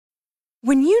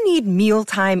When you need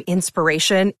mealtime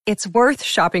inspiration, it's worth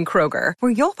shopping Kroger,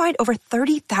 where you'll find over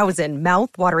 30,000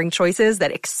 mouth-watering choices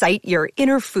that excite your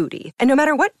inner foodie. And no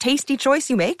matter what tasty choice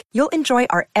you make, you'll enjoy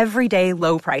our everyday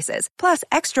low prices, plus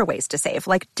extra ways to save,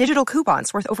 like digital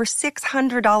coupons worth over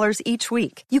 $600 each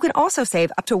week. You can also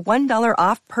save up to $1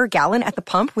 off per gallon at the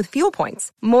pump with fuel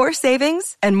points. More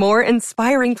savings and more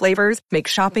inspiring flavors make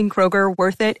shopping Kroger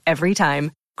worth it every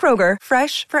time. Kroger,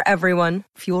 fresh for everyone.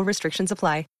 Fuel restrictions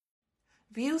apply.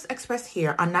 Views expressed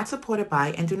here are not supported by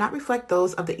and do not reflect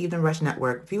those of the Evening Rush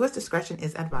Network. Viewers' discretion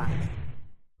is advised.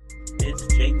 It's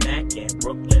J Mac and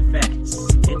Brooklyn Facts.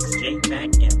 It's J Mac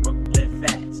and Brooklyn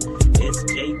Facts. It's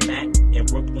J Mac and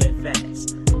Brooklyn Facts.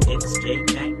 It's J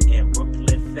Mac and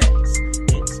Brooklyn Facts.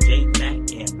 It's J Mac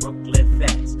and Brooklyn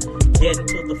Facts. Get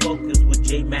into the focus with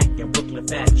J Mac and Brooklyn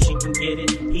Facts. She can get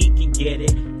it, he can get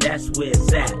it. That's where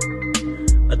it's at.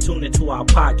 Tune into our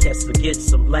podcast to get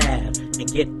some laugh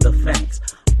and get the facts.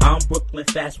 I'm Brooklyn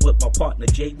Fast with my partner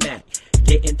J Mac.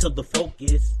 Get into the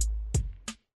focus.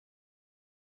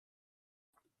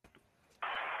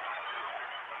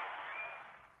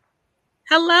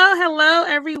 Hello,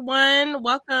 everyone.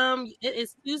 Welcome. It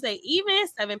is Tuesday evening,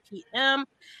 7 p.m.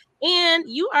 And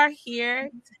you are here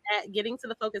at Getting to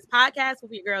the Focus podcast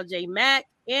with your girl J Mac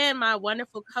and my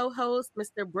wonderful co-host,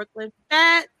 Mr. Brooklyn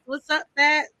Fat. What's up,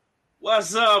 Fat?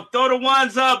 What's up? Throw the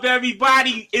ones up,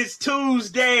 everybody. It's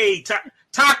Tuesday.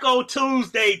 Taco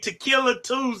Tuesday. Tequila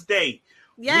Tuesday.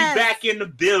 Yes. We back in the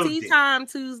building. Tea time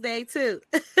Tuesday, too.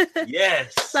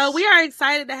 Yes. So we are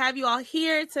excited to have you all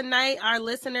here tonight. Our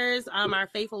listeners, our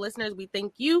faithful listeners, we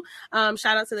thank you.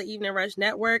 Shout out to the Evening Rush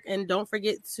Network. And don't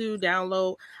forget to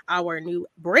download our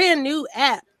brand new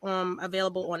app.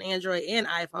 Available on Android and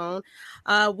iPhone.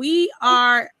 We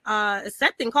are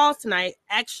accepting calls tonight,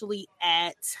 actually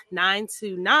at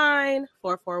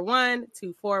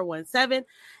 929-441-2417.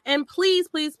 And please,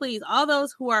 all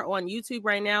those who are on YouTube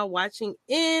right now watching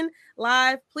in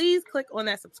live, please click on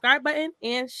that subscribe button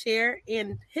and share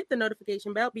and hit the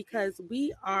notification bell because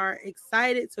we are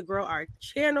excited to grow our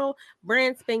channel,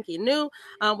 brand spanking new.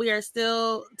 We are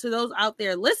still, to those out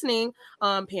there listening,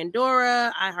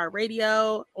 Pandora,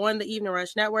 iHeartRadio, on the Evening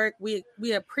Rush Network. We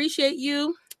appreciate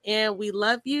you and we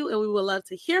love you and we would love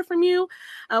to hear from you.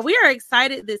 We are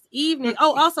excited this evening.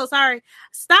 Oh, also, sorry.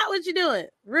 Stop what you're doing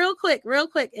real quick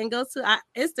and go to our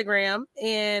Instagram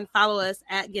and follow us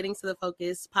at Getting to the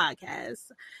Focus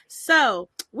podcast. So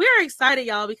we're excited,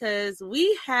 y'all, because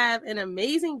we have an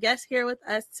amazing guest here with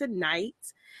us tonight.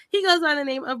 He goes by the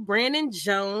name of Brandon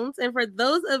Jones. And for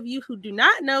those of you who do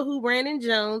not know who Brandon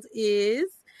Jones is,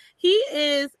 he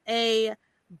is a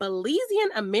Belizean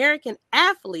American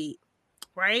athlete,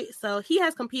 right? So he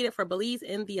has competed for Belize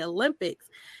in the Olympics,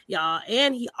 y'all.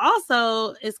 And he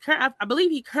also is I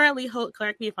believe he currently holds,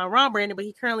 correct me if I'm wrong, Brandon, but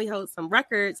he currently holds some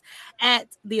records at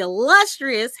the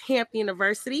illustrious Hampton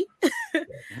University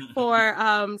for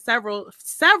several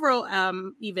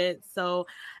events. So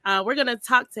we're going to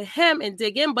talk to him and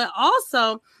dig in. But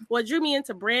also what drew me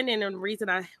into Brandon and the reason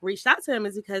I reached out to him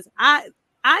is because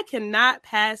I cannot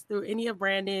pass through any of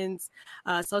Brandon's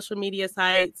social media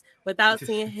sites without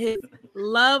seeing his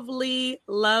lovely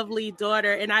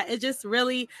daughter. And it just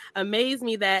really amazed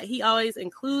me that he always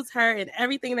includes her in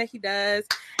everything that he does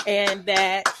and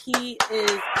that he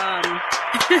is,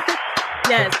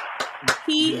 yes,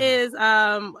 he is,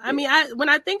 when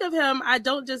I think of him, I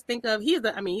don't just think of, he's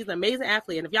an amazing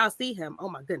athlete. And if y'all see him, oh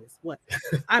my goodness, what?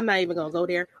 I'm not even going to go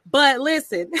there. But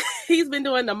listen, he's been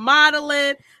doing the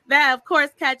modeling. That, of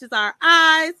course, catches our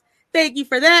eyes. Thank you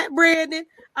for that, Brandon.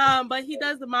 But he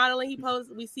does the modeling.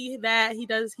 We see that he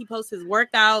posts his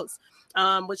workouts,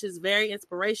 which is very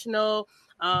inspirational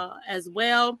as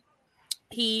well.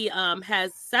 He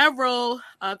has several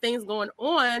things going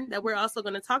on that we're also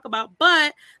going to talk about.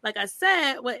 But like I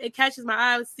said, what it catches my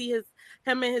eye, see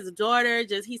him and his daughter,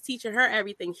 he's teaching her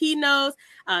everything he knows,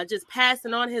 just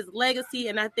passing on his legacy.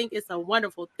 And I think it's a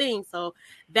wonderful thing. So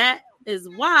that is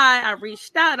why I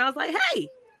reached out and I was like, hey,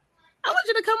 I want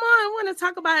you to come on. I want to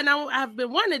talk about it. And I've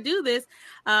been wanting to do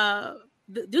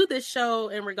this, show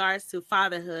in regards to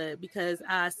fatherhood because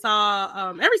I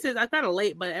saw ever since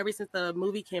the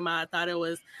movie came out, I thought it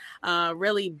was a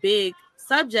really big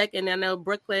subject. And I know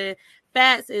Brooklyn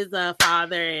Fats is a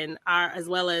father and as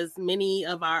well as many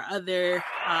of our other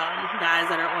guys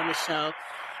that are on the show.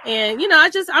 And,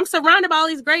 I'm surrounded by all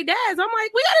these great dads. I'm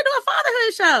like, we got to do a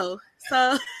fatherhood show.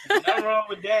 So nothing wrong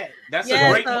with that. That's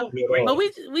a great movie. But we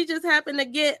just happen to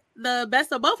get the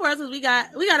best of both worlds because we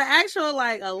got an actual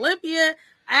Olympia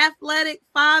athletic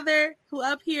father who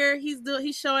up here he's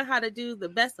showing how to do the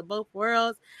best of both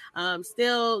worlds.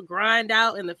 Still grind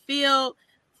out in the field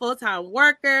full-time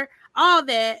worker, all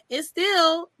that, and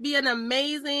still be an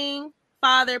amazing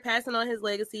father passing on his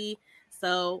legacy.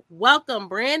 So welcome,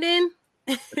 Brandon.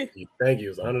 Thank you.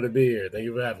 It's an honor to be here. Thank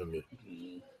you for having me.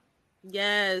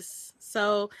 Yes.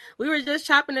 So we were just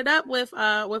chopping it up with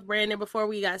Brandon before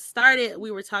we got started. We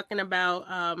were talking about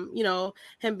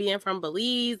him being from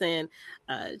Belize and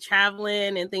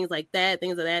traveling and things like that,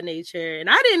 things of that nature.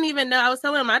 And I didn't even know. I was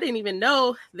telling him I didn't even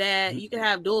know that you could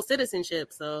have dual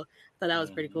citizenship. So I thought that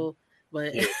was pretty cool.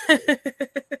 But yeah.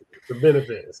 It's a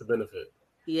benefit.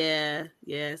 Yeah.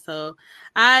 So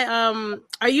how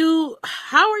are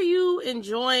you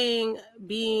enjoying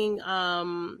being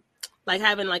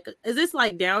having is this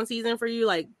like down season for you?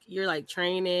 Like you're like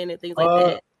training and things like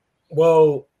that?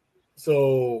 Well,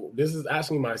 so this is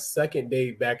actually my second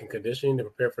day back in conditioning to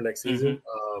prepare for next season.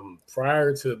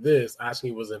 Prior to this, I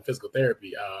actually was in physical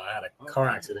therapy. I had a car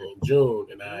accident in June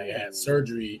and I had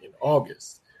surgery in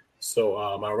August.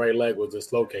 So my right leg was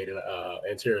dislocated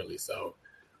anteriorly. So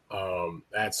I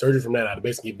had surgery from that. I had to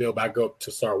basically build back up to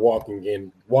start walking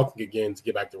again to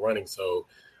get back to running. So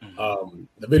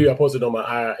the video I posted on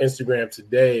my Instagram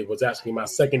today was actually my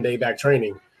second day back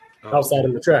training outside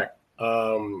of the track,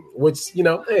 which,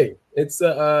 hey, it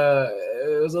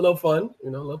was a little fun, a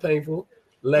little painful.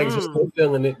 Legs are still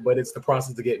feeling it, but it's the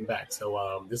process of getting back.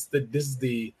 So this is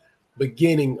the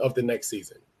beginning of the next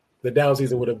season. The down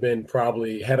season would have been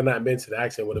probably, had I not been to the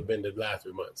accident, would have been the last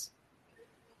 3 months.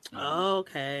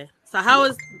 Okay. So how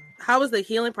is the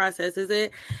healing process?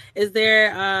 Is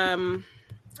there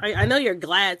I know you're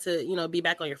glad to, be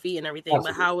back on your feet and everything,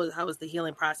 Absolutely. But how was the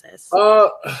healing process?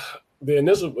 It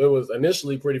was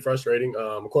initially pretty frustrating.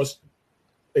 Of course,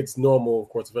 it's normal, of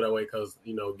course, to feel that way because,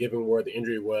 given where the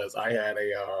injury was, I had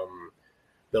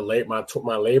my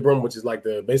labrum, which is like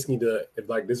this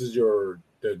is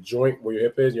the joint where your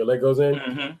hip is, your leg goes in.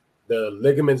 Mm-hmm. The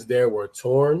ligaments there were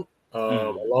torn,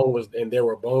 and there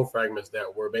were bone fragments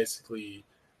that were basically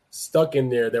stuck in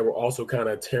there that were also kind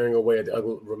of tearing away at the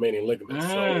other remaining ligaments.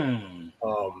 So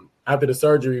after the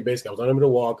surgery, basically I was unable to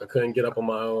walk. I couldn't get up on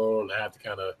my own. I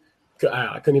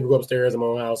couldn't even go upstairs in my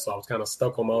own house. So I was kind of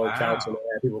stuck on my own couch, and I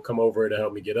had people come over to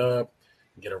help me get up,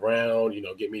 get around,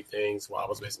 get me things. While I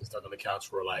was basically stuck on the couch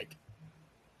for I'd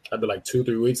be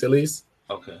 2-3 weeks at least.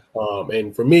 Okay.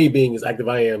 And for me, being as active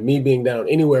I am, me being down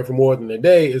anywhere for more than a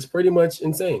day is pretty much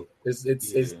insane.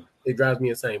 It drives me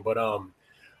insane. But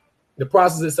the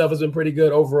process itself has been pretty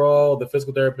good overall. The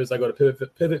physical therapist I go to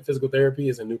Pivot Physical Therapy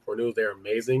is in Newport News. They're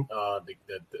amazing. The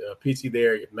PT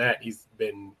there, Matt, he's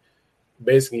been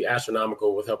basically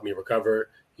astronomical with helping me recover.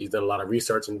 He's done a lot of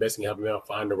research and basically helping me out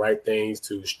find the right things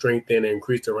to strengthen and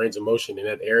increase the range of motion in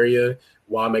that area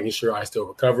while making sure I still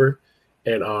recover.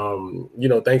 And,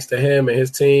 thanks to him and his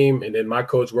team and then my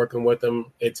coach working with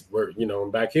him,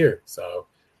 I'm back here. So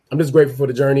I'm just grateful for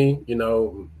the journey.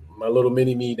 My little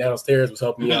mini me downstairs was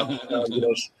helping me out,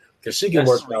 because she can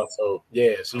work out. So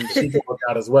yeah, she can work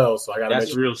out as well. So I got to make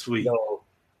sure, real sweet.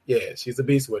 Yeah, she's a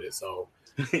beast with it. So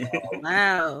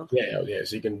wow. Yeah,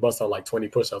 she can bust out like 20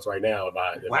 push-ups right now.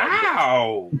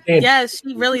 Wow. Yes,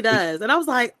 she really does. And I was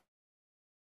like,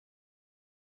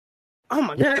 oh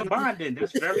my God. Bonding.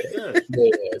 That's very good.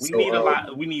 Yeah,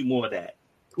 we need more of that.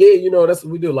 Yeah, that's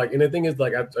what we do. And the thing is,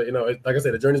 like I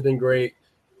said, the journey's been great.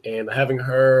 And having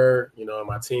her, and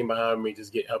my team behind me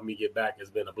helping me get back has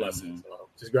been a blessing. Mm-hmm. So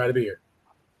just glad to be here.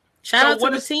 Shout out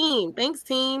to the team. Thanks,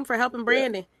 team, for helping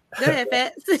Brandon. Go ahead,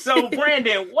 Fats. So,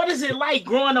 Brandon, what is it like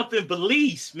growing up in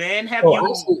Belize, man? Have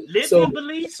you lived in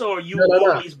Belize, or you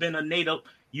always been a native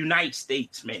United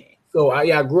States man? So,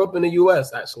 I grew up in the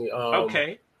U.S., actually.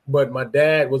 Okay. But my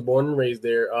dad was born and raised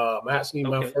there.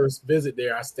 My first visit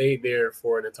there, I stayed there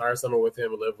for an entire summer with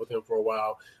him and lived with him for a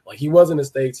while. He was in the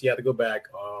States. He had to go back.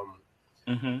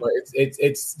 But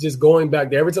it's just going back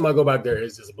there. Every time I go back there,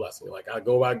 it's just a blessing. I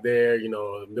go back there,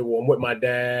 I'm with my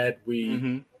dad.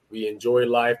 We enjoy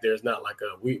life. There's not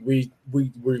we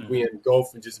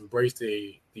engulf and just embrace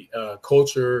the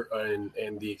culture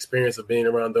and the experience of being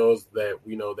around those that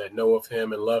that know of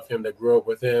him and love him, that grew up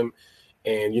with him.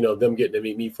 And, them getting to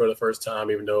meet me for the first time,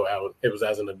 even though it was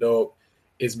as an adult,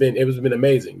 it's been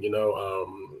amazing.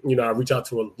 I reach out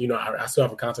to, I still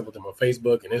have a contact with them on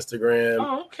Facebook and Instagram.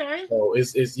 Oh, okay. So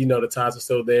it's the ties are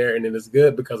still there. And then it's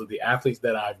good because of the athletes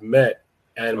that I've met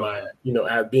and my,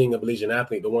 being a Belizean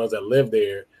athlete, the ones that live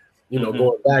there,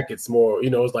 going back, it's more,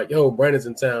 it's like, yo, Brandon's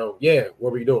in town. Yeah.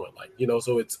 What were you doing?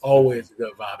 So it's always a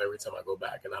good vibe every time I go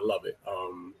back, and I love it.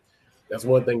 That's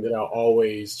one thing that I'll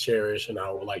always cherish, and I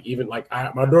will my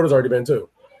daughter's already been too.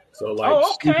 So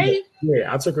okay.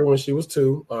 I took her when she was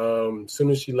 2. Soon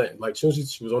as she landed, she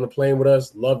was on the plane with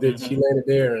us, loved it. She landed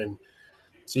there, and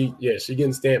She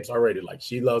getting stamps already. Like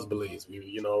she loves Belize.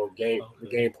 We,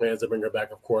 game plans to bring her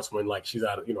back, of course, when like she's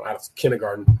out of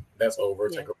kindergarten. That's over.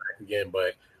 Take her back again.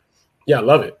 But yeah, I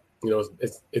love it.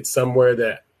 It's somewhere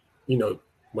that,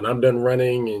 when I'm done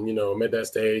running and I'm at that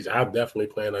stage, I definitely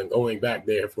plan on going back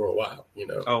there for a while.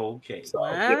 Oh, okay. So,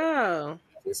 wow.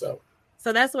 Yeah,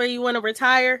 so that's where you want to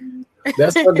retire?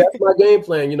 That's my game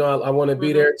plan. I want to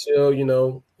be there till,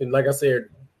 and like I said,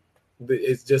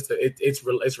 it's just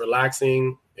it's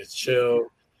relaxing, it's chill,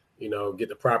 get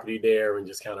the property there and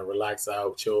just kind of relax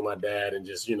out, chill with my dad, and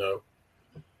just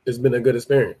it's been a good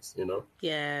experience.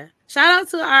 Yeah. Shout out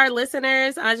to our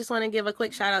listeners. I just want to give a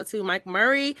quick shout out to Mike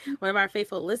Murray, one of our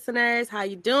faithful listeners. How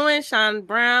you doing? Sean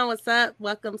Brown, what's up?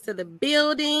 Welcome to the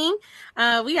building.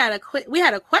 We had a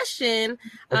question.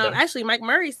 Okay. Actually, Mike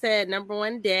Murray said, number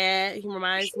one dad. He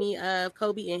reminds me of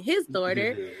Kobe and his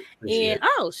daughter. And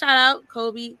shout out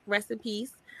Kobe, rest in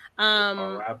peace.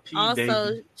 R.I.P., also,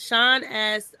 baby. Sean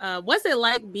asked, what's it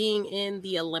like being in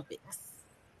the Olympics?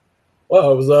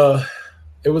 Well,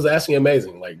 it was actually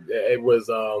amazing. Like it was,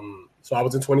 so I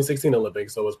was in 2016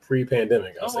 Olympics, so it was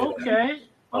pre-pandemic. Okay.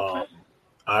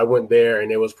 I went there,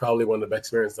 and it was probably one of the best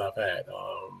experiences I've had.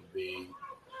 The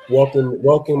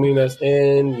welcoming us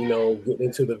in, getting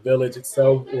into the village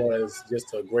itself was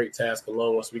just a great task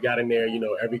alone. Once we got in there,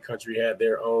 every country had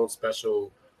their own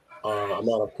special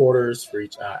amount of quarters for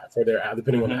each for their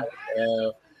depending on how they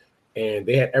have. And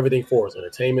they had everything for us.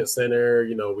 Entertainment center,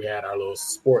 we had our little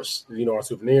sports, our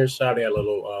souvenir shop. They had a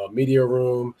little media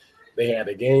room. They had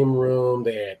a game room.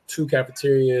 They had 2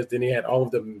 cafeterias. Then they had all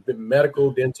of the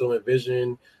medical, dental, and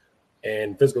vision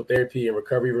and physical therapy and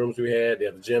recovery rooms we had. They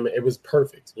had the gym. It was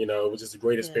perfect. It was just a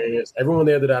great experience. Everyone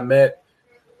there that I met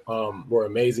were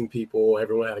amazing people.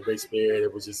 Everyone had a great spirit.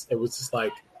 It was just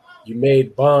like you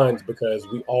made bonds because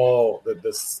we all,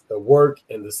 the work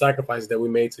and the sacrifices that we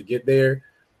made to get there,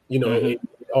 it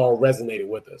all resonated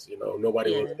with us.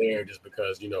 Nobody was there just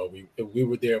because, we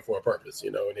were there for a purpose,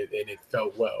 and it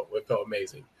felt well. It felt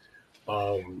amazing.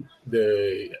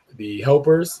 The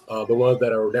helpers, the ones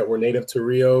that were native to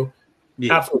Rio,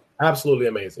 absolutely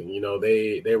amazing.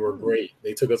 They were great.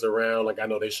 They took us around. Like I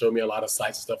know they showed me a lot of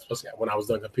sites and stuff, especially when I was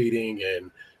done competing, and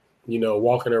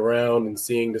walking around and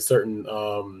seeing the certain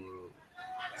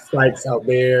sites out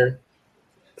there,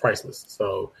 priceless.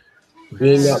 So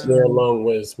being out there alone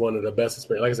was one of the best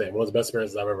experiences. Like I said, one of the best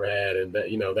experiences I've ever had, and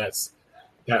that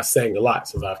that's saying a lot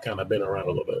since I've kind of been around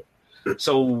a little bit.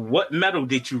 So, what medal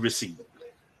did you receive?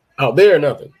 Out there,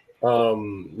 nothing.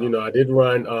 I did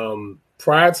run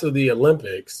prior to the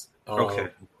Olympics.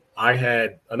 I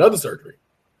had another surgery.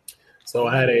 So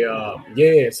I had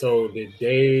so the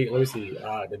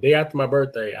day after my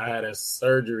birthday, I had a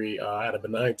surgery. I had a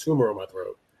benign tumor on my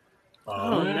throat.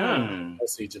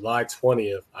 Let's see, July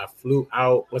 20th, I flew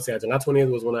out. July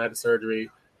 20th was when I had the surgery.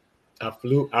 I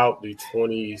flew out the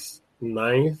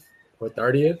 29th or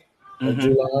 30th of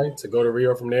July to go to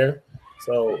Rio from there.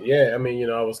 So, I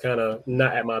I was kind of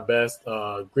not at my best.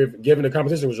 Given the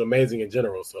competition was amazing in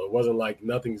general. So it wasn't like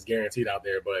nothing's guaranteed out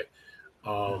there, but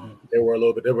there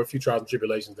were a few trials and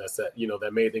tribulations that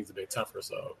made things a bit tougher.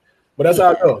 So, but that's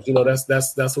how it goes.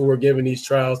 That's what we're giving these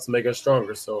trials to make us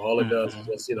stronger. So all it does is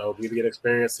just, we get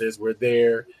experiences. We're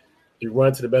there. We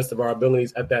run to the best of our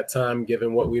abilities at that time,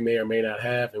 given what we may or may not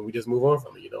have, and we just move on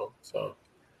from it, So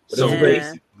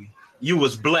basically, you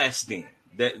was blessed then.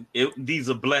 These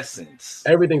are blessings.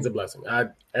 Everything's a blessing.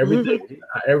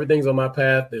 Everything's on my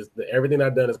path. Everything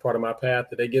I've done is part of my path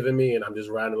that they're giving me, and I'm just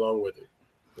riding along with it.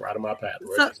 Riding my path.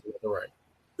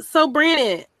 So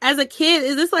Brandon, as a kid,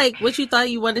 is this like what you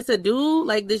thought you wanted to do?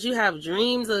 Like, did you have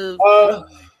dreams of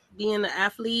being an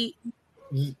athlete?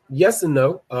 Yes and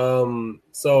no.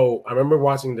 So I remember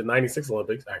watching the 96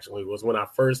 Olympics, actually, was when I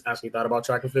first actually thought about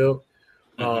track and field.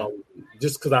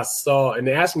 Just because I saw, and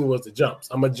they asked me was the jumps.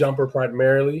 I'm a jumper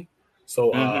primarily.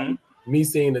 So me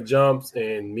seeing the jumps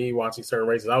and me watching certain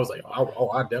races, I was like,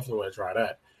 I definitely want to try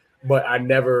that. But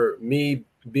me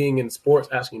being in sports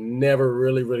actually never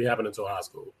really happened until high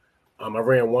school. I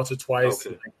ran once or twice.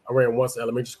 Okay. I ran once in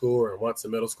elementary school or once in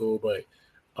middle school, but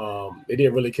it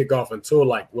didn't really kick off until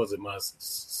my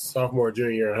sophomore,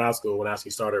 junior year in high school when I actually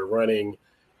started running,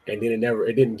 and then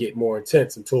it didn't get more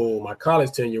intense until my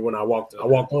college tenure when I walked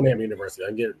on Hampton University.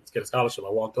 I didn't get a scholarship.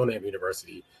 I walked on Hampton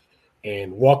University,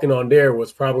 and walking on there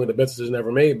was probably the best decision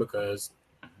ever made because,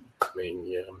 I'm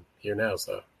here now.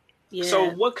 So,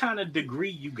 So what kind of degree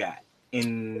you got?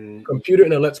 In computer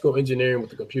and electrical engineering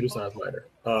with a computer science minor.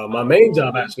 My main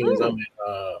job actually is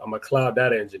I'm a cloud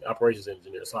data operations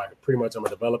engineer. So I'm a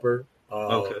developer.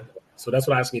 So that's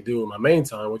what I actually do in my main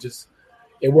time, which is,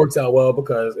 it works out well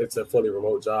because it's a fully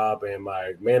remote job, and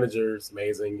my manager's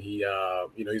amazing. He,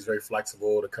 he's very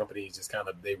flexible. The company just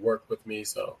they work with me,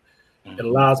 so it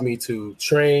allows me to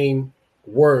train,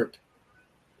 work,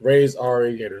 raise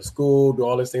Ari, get her to school, do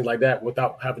all these things like that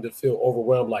without having to feel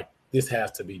overwhelmed. Like this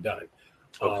has to be done.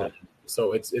 Okay.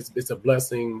 So it's a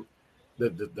blessing.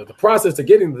 The process to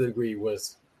getting the degree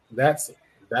was that's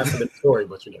the story,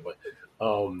 but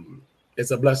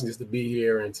it's a blessing just to be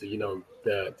here and to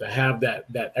to have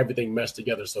that everything meshed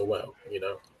together so well.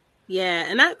 Yeah,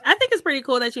 and I think it's pretty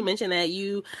cool that you mentioned that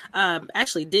you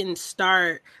actually didn't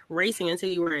start racing until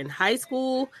you were in high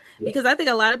school, because I think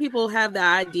a lot of people have the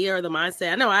idea or the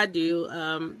mindset, I know I do,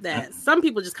 that some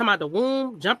people just come out the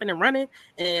womb jumping and running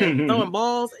and throwing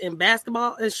balls and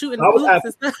basketball and shooting hoops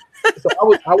and stuff. So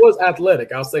I was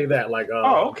athletic. I'll say that.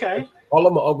 Okay. All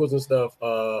of my uncles and stuff,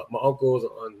 my uncles,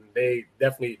 they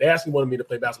actually wanted me to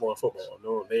play basketball and football.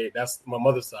 No, that's my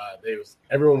mother's side.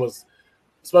 Everyone was.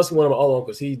 Especially one of my own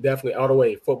uncles, he definitely all the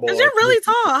way football. Because you're really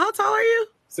tall. How tall are you?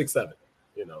 6'7".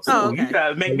 So okay. You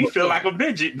gotta make me feel like a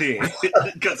midget then,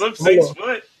 because I'm 6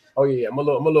 foot. Oh yeah, I'm a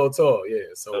little tall. Yeah,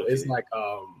 so okay. It's like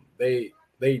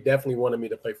they definitely wanted me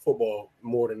to play football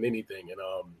more than anything, and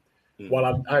while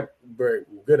I'm very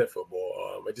good at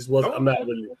football, it just wasn't.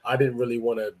 I didn't really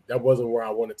want to. That wasn't where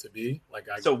I wanted to be.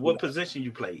 So what position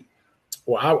you played?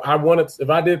 Well, I wanted.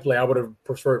 If I did play, I would have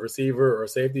preferred receiver or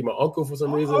safety. My uncle, for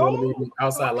some reason, wanted me to be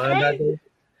outside linebacker.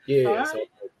 Yeah, so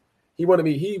he wanted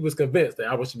me. He was convinced that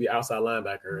I should be outside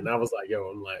linebacker, and I was like, "Yo,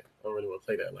 I don't really want to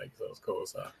play that." So it's cool.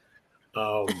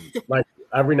 So,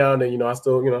 every now and then, I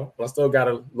still got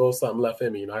a little something left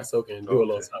in me. I still can do a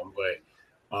little something, but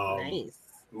nice.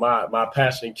 My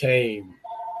passion came,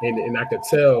 and I could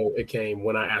tell it came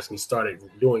when I actually started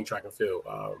doing track and field.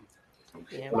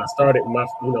 When I started my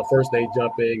first day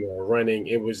jumping or running,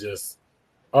 it was just,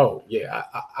 I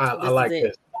like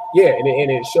this. Yeah,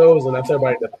 and it shows, and I tell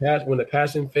everybody when the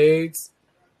passion fades,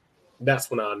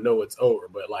 that's when I know it's over.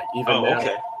 But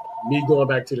me going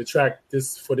back to the track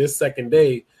for this second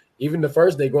day, even the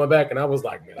first day going back, and I was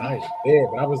like, man, I ain't there,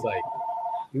 but I was like,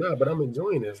 no, but I'm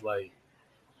enjoying this. Like,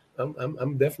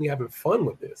 I'm definitely having fun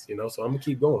with this, so I'm gonna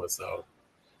keep going. So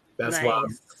that's why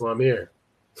I'm here.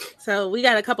 So we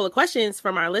got a couple of questions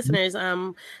from our listeners.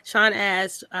 Sean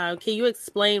asked, can you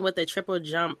explain what the triple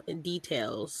jump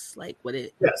details, like what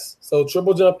it? Yes. So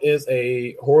triple jump is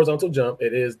a horizontal jump.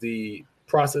 It is the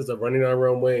process of running on a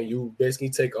runway, and you basically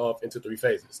take off into 3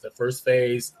 phases. The first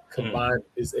phase combined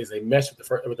is a mesh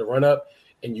with the run up,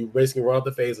 and you basically run out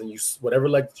the phase, and you whatever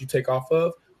leg that you take off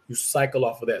of, you cycle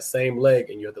off of that same leg,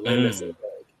 and you have to land that same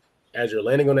leg. As you're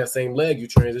landing on that same leg, you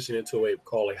transition into a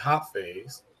hop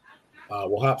phase.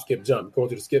 Hop, skip, jump, going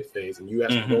through the skip phase, and you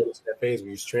actually go into that phase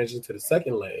where you transition to the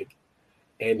second leg,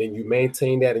 and then you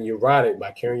maintain that and you ride it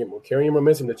by carrying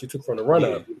momentum that you took from the run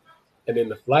up. And then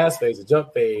the last phase, the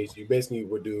jump phase, you basically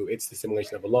would do, it's the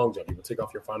simulation of a long jump. You would take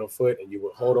off your final foot and you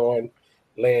would hold on,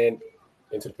 land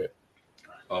into the pit.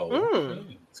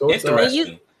 So it's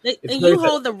interesting. And you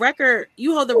hold the record.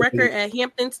 You hold the record at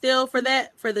Hampton still for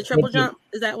the triple jump.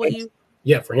 Is that what you?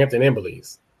 Yeah, for Hampton and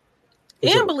Belize.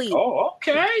 Belize. Oh,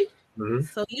 okay. Mm-hmm.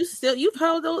 So you've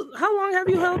held those. How long have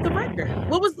you held the record?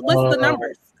 What's the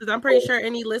numbers? Because I'm pretty sure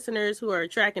any listeners who are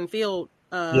track and field.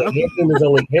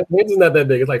 Hampton's not that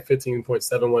big. It's like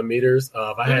 15.71 meters.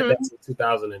 I had that since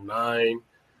 2009.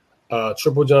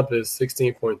 Triple jump is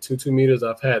 16.22 meters.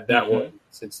 I've had that one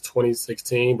since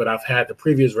 2016, but I've had the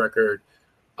previous record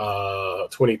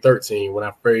 2013 when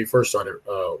I very first started.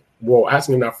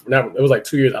 Actually, not it was like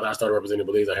 2 years after I started representing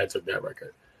Belize. I had took that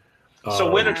record.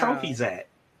 So where the trophies at?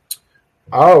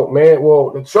 Oh man,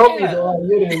 well the trophies are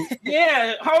hidden.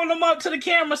 Yeah, hold them up to the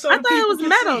camera so I thought it was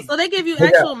medals. So they give you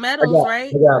actual medals,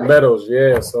 right? They got medals,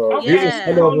 yeah. So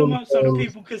hold them up so the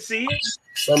people can see it.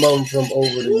 Some of them from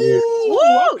over the years. Woo!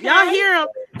 Okay. Y'all hear them?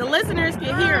 The listeners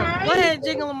can hear them. Go ahead,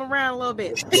 jiggle them around a little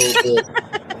bit.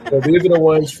 So these are the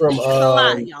ones from. It's a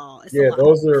lot, y'all.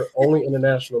 Those are only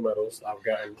international medals I've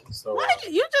gotten. So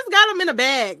what? You just got them in a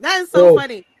bag. That is so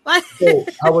funny. So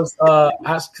I was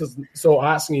asked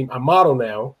I model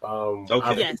now.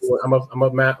 Okay. I'm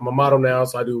a model now,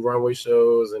 so I do runway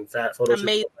shows and fat photo shoots.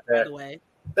 Amazing, by the way.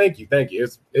 Thank you.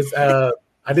 It's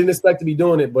I didn't expect to be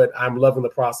doing it, but I'm loving the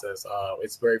process.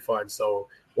 It's very fun. So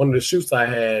one of the shoots I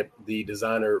had,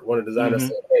 one of the designers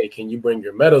said, "Hey, can you bring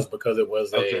your medals?" Because it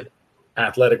was a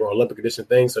athletic or Olympic edition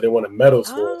thing, so they wanted medals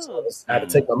for it. So I had to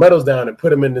take my medals down and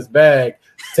put them in this bag,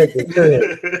 take it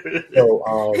in. So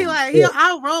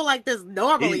I'll roll like this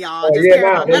normally, y'all. Just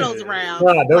carry my medals around.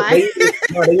 They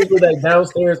usually like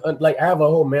downstairs. Like I have a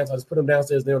whole mantle, I just put them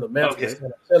downstairs there on the mantle, just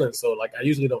kind of chilling. So like I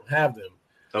usually don't have them.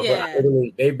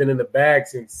 They've been in the bag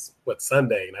since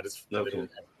Sunday, and I just. Okay.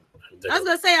 I was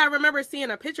gonna say I remember seeing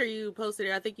a picture you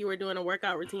posted. I think you were doing a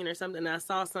workout routine or something. I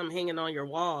saw some hanging on your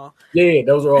wall. Yeah,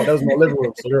 that was my living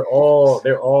room. So they're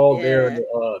all there.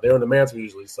 They're on the mantle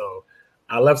usually. So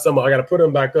I left some. I got to put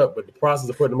them back up, but the process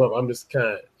of putting them up, I'm just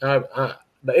kind of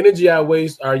the energy I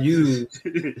use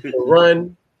to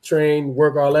run, train,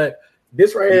 work, all that.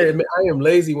 This right here, I am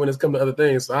lazy when it's come to other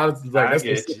things. So I was like, that's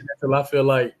until I feel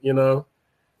like Yeah.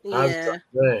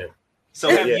 So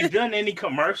have you done any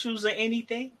commercials or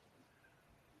anything?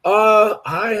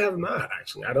 I have not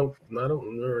actually. I don't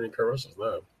remember any commercials.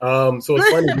 No. So it's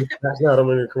funny. I don't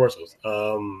remember any commercials.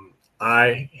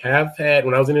 I have had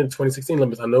when I was in the 2016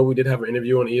 Olympics. I know we did have an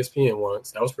interview on ESPN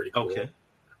once. That was pretty cool. Okay.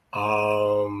 I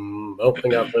don't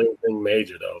think I've done anything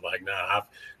major though. Like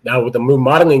now with the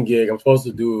modeling gig, I'm supposed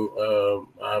to do.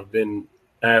 I've been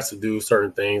asked to do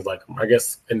certain things. Like I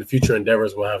guess in the future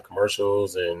endeavors, we'll have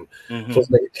commercials and supposed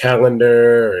to make a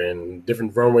calendar and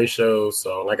different runway shows.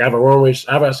 So like I have a runway.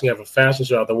 I actually have a fashion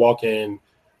show out the walk-in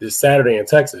this Saturday in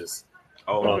Texas.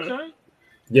 Oh, okay.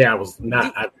 Yeah, I was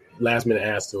not last minute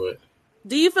asked to it.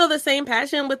 Do you feel the same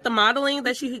passion with the modeling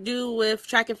that you do with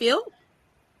track and field?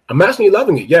 I'm actually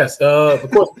loving it. Yes, of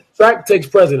course, track takes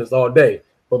precedence all day,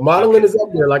 but modeling is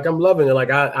up there. Like I'm loving it. Like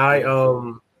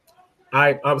I'm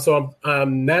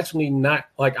naturally not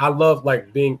like I love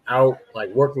like being out, like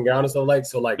working out and stuff like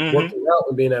so. Like working out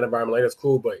and being in that environment, like that's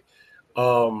cool. But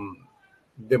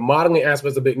the modeling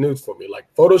aspect is a bit new for me. Like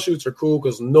photo shoots are cool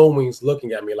because no one's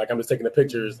looking at me. Like I'm just taking the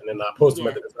pictures and then I post them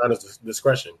at the designer's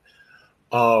discretion.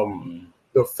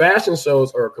 The fashion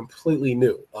shows are completely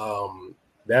new.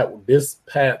 These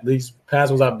past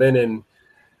ones I've been in,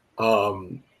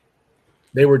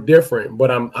 they were different, but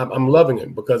I'm loving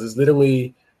it because it's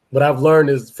literally what I've learned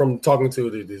is from talking to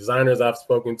the designers I've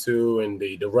spoken to and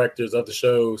the directors of the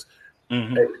shows.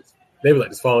 They were like,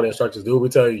 just follow the instructions. Do what we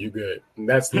tell you, you good. And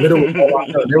that's literally all I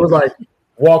heard. They was like,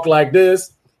 walk like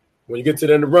this. When you get to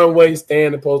the end of the runway,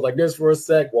 stand and pose like this for a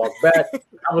sec, walk back.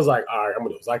 I was like, all right, I'm going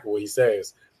to do exactly what he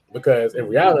says. Because in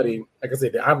reality, like I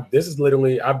said, I've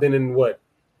been in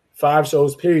 5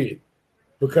 shows, period,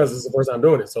 because it's the first time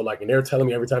doing it. So like, and they're telling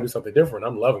me every time I do something different,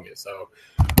 I'm loving it. So,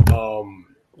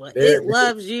 it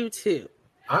loves you too.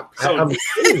 I'm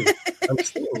seeing,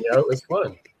 it's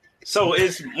fun. So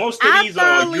it's most of these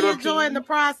are European. Enjoying the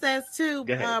process too,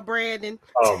 Brandon.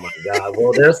 Oh my God!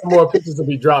 Well, there's some more pictures to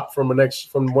be dropped from one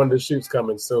of the shoots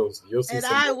coming soon. So you'll see. And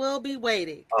I will be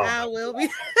waiting. I will be.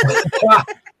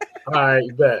 All right,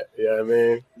 you bet. Yeah, I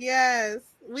mean. Yes.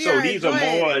 So these are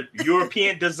more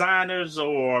European designers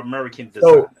or American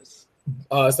designers?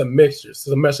 So, it's a mixture. It's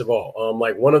a mesh of all.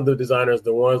 Like one of the designers,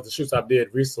 the shoots I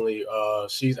did recently,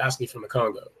 she's actually from the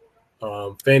Congo.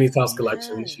 Fanny's House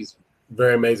Collection. She's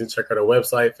very amazing. Check out her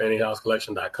website,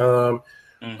 fannyhousecollection.com.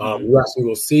 You actually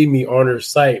will see me on her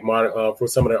site for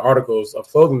some of the articles of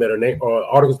clothing that are named,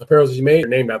 articles, apparel that she made, are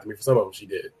named after me for some of them she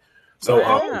did.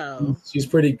 So she's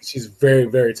very,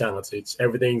 very talented.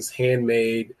 Everything's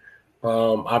handmade.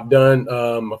 I've done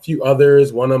a few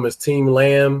others. One of them is Team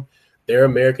Lamb. They're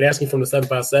American. Asking from the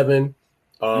 757.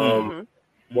 One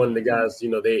of the guys,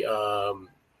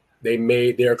 they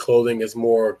made their clothing as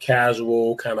more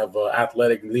casual, kind of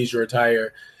athletic leisure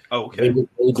attire. Okay.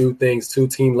 They do things to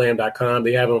teamlamb.com.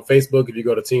 They have it on Facebook. If you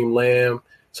go to Team Lamb,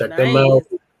 check them out.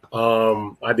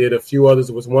 I did a few others.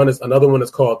 Another one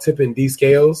is called Tippin' D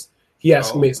Scales. He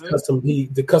actually makes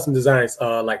custom designs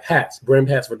like hats, brim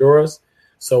hats, fedoras.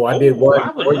 So I did one.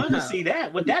 I would love to see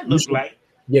that. What that looks like.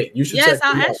 Yeah, you should. Yes,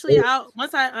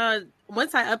 once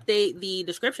I update the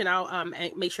description, I'll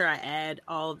make sure I add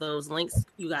all those links.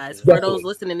 You guys, for those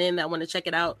listening in that want to check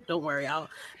it out, don't worry. I'll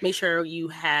make sure you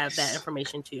have that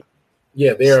information too.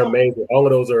 Yeah, they are amazing. All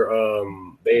of those are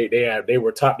they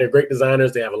were top. They're great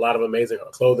designers. They have a lot of amazing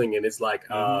clothing, and it's like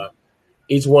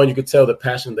each one you could tell the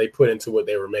passion they put into what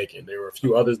they were making. There were a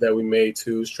few others that we made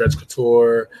too. Stretch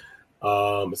Couture.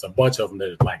 It's a bunch of them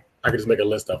that like I could just make a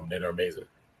list of them that are amazing.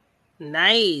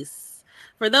 Nice.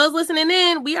 For those listening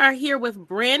in, we are here with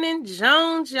Brandon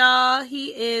Jones, y'all. He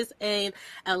is an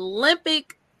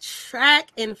Olympic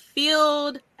track and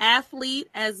field athlete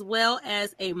as well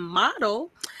as a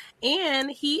model. And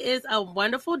he is a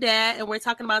wonderful dad. And we're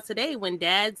talking about today when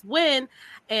dads win.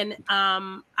 And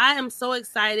I am so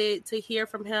excited to hear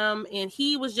from him. And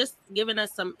he was just giving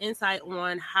us some insight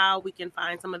on how we can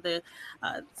find some of the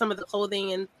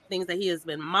clothing and things that he has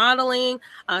been modeling.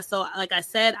 So like I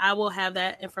said, I will have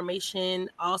that information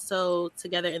also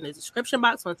together in the description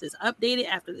box once it's updated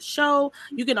after the show.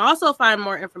 You can also find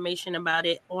more information about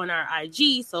it on our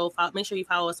IG. So make sure you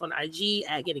follow us on IG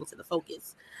at Getting to the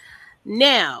Focus.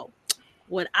 Now,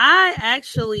 What I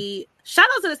actually shout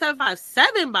out to the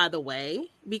 757, by the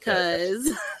way, because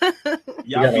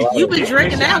you've been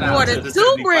drinking that water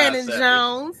too, Brandon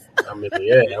Jones. I mean,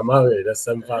 yeah, I'm out here. That's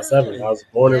 757. I was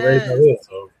born and raised out here,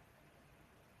 so.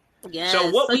 Yes.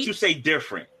 So what would you say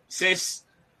different since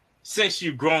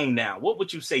you've grown now? What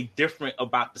would you say different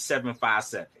about the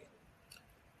 757?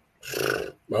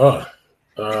 You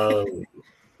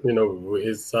know,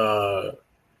 it's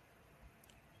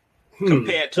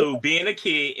compared to being a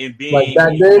kid and being like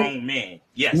a grown man.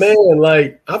 Yes, man.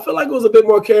 Like I feel like it was a bit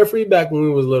more carefree back when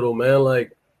we was little, man.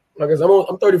 Like I said,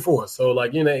 I'm 34, so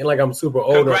like you know, like I'm super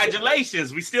old.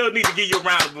 Congratulations! We still need to give you a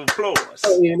round of applause.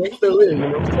 Oh, you know, still is, you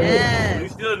know. We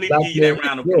still need to give you that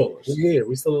round of applause. We're here.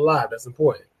 We're still alive. That's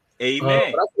important.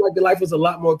 Amen. But I feel like the life was a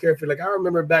lot more carefree. Like I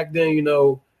remember back then, you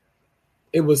know,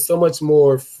 it was so much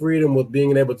more freedom with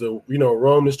being able to, you know,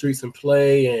 roam the streets and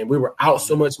play, and we were out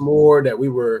so much more that we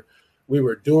were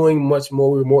doing much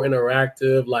more. We were more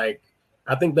interactive. Like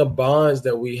I think the bonds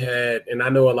that we had, and I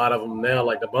know a lot of them now,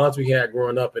 like the bonds we had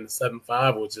growing up in the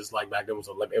 7-5 was just like back then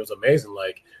it was amazing.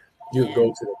 Like you could go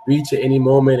to the beach at any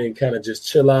moment and kind of just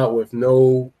chill out with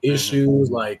no issues.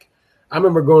 Like I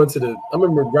remember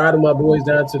riding my boys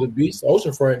down to the beach, the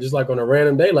oceanfront, just like on a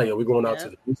random day. Like, we're going out to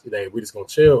the beach today. We're just gonna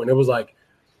chill. And it was like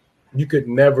you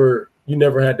never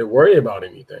had to worry about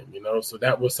anything, you know. So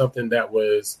that was something that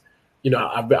was, you know,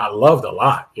 I loved a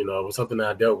lot. You know, it was something that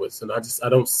I dealt with. So I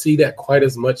don't see that quite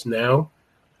as much now.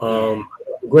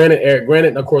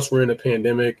 Granted, of course, we're in a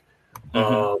pandemic,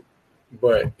 but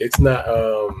it's not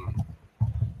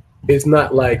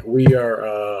like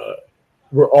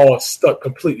we're all stuck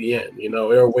completely in. You know,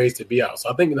 there are ways to be out. So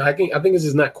I think it's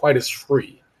just not quite as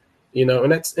free. You know,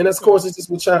 and that's of course it's just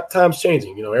with times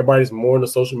changing. You know, everybody's more into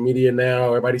social media now.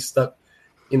 Everybody's stuck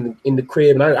in the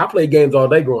crib, and I played games all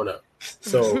day growing up.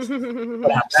 So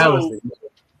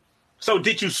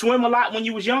did you swim a lot when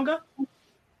you was younger?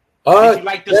 Did you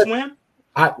like to swim?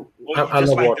 I love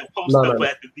water.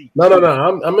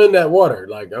 No. I'm in that water.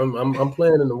 Like I'm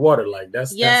playing in the water. Like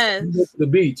that's the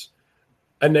beach.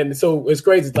 And then so it's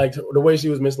crazy. Like the way she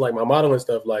was mentioning, like my modeling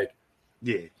stuff. Like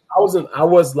I was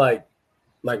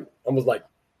like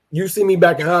you see me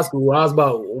back in high school. I was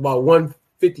about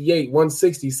 158,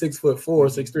 160, 6'4",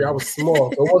 6'3". I was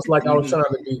small. So it wasn't like I was trying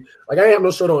to be like I didn't have no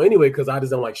shirt on anyway because I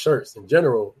just don't like shirts in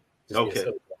general. Okay.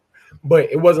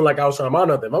 But it wasn't like I was trying to mind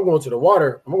nothing. If I'm going to the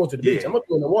water, I'm going to the beach. I'm gonna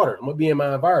be in the water. I'm gonna be in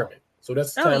my environment. So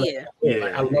that's like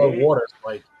I love water.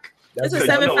 Like that's a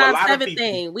 757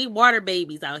 thing. We water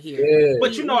babies out here. Yeah.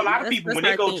 But you know, a lot of people when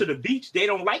they go to the beach, they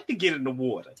don't like to get in the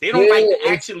water. They don't like to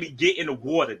actually get in the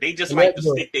water. They just like to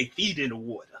stick their feet in the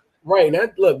water. Right.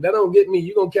 That don't get me.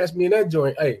 You gonna catch me in that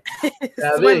joint. Hey,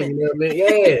 swimming. You know what I mean?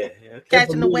 Yeah.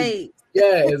 Catching the waves.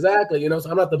 Yeah, exactly. You know,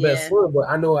 so I'm not the best swimmer, but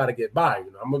I know how to get by.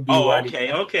 You know, I'm gonna be.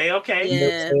 Okay.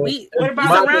 Yeah. What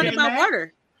about surrounded by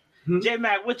water? J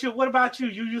Mac, what about you?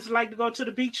 You used to like to go to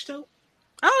the beach too?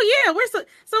 Oh yeah, we're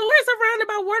surrounded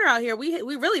by water out here. We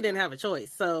really didn't have a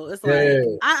choice. So it's like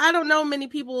I don't know many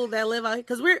people that live out here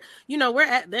because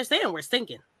they're saying we're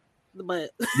sinking,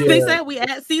 but they said we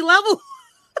at sea level.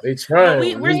 They trying.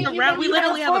 We're surrounded. We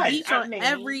literally have a beach on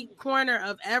every corner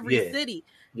of every city.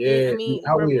 Yeah, I mean,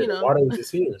 out here, the water is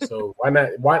just here. So why not?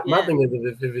 My thing is,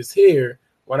 if it's here,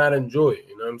 why not enjoy it?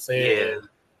 You know what I'm saying? Yeah.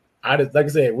 I just like I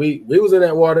said, we was in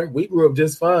that water. We grew up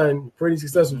just fine, pretty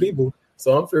successful people.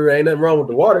 So I'm sure ain't nothing wrong with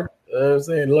the water. You know what I'm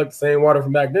saying? It looked the same water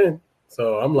from back then.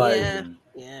 So I'm like, you know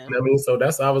what I mean? So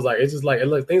I was like, it's just like,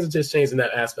 look, things have just changed in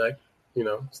that aspect. You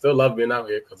know, still love being out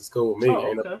here because it's cool with me.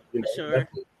 Oh, okay. Sure.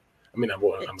 I mean,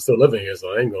 I'm still living here,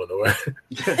 so I ain't going nowhere.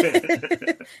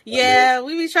 Yeah,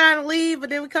 we be trying to leave, but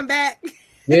then we come back.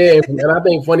 Yeah, and I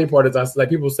think funny part is like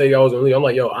people say I was only. I'm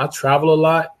like, yo, I travel a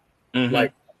lot.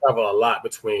 Like I travel a lot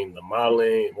between the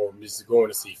modeling or just going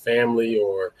to see family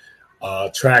or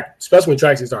track, especially when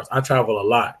track season starts. I travel a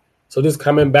lot, so just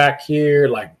coming back here,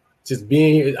 like just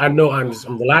being here, I know I'm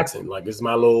relaxing. Like it's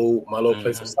my little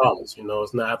place of solace. You know,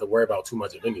 it's not have to worry about too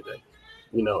much of anything.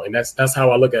 You know, and that's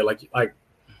how I look at it. Like.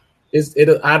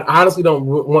 I honestly don't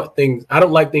want things. I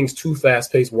don't like things too fast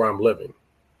paced where I'm living.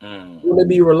 You want to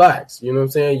be relaxed. You know what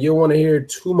I'm saying? You don't want to hear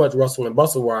too much rustle and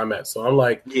bustle where I'm at. So I'm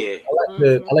like, I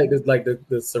like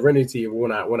the serenity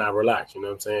when I relax. You know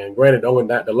what I'm saying? Granted,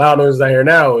 the loud noise I hear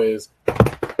now is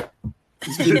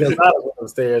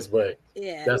upstairs, but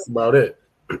that's about it.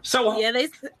 So go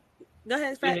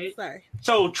ahead. Sorry.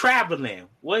 So traveling,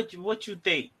 what you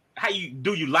think?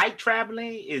 Do you like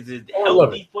traveling? Is it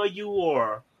healthy for you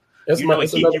or? It's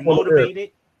keep you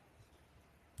motivated.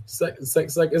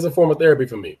 It's a form of therapy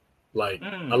for me. Like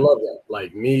I love that.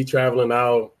 Like me traveling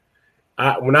out.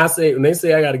 When they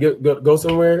say I gotta go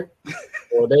somewhere,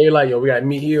 Or they like, yo, we got to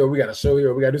meet here, or we got to show here,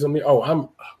 or we got to do something.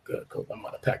 Good, coach. I'm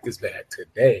about to pack this bag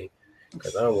today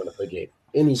because I don't want to forget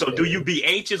anything. So do you be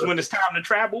anxious when it's time to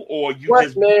travel, or you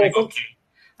just man? Okay,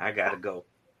 I gotta go.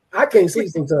 I can't sleep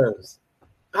sometimes.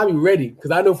 I be ready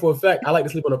because I know for a fact I like to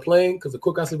sleep on a plane because the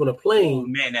quicker I sleep on a plane, oh,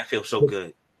 man, that feels so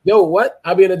good. Yo, what?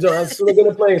 I be in the joint. As soon as I get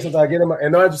in the plane, since I get in my,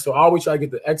 and I always try to get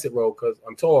the exit row because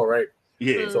I'm tall, right?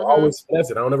 Yeah. So I always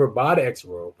finesse it. I don't ever buy the exit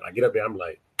row. But I get up there, I'm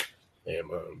like, damn,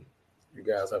 you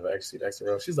guys have an exit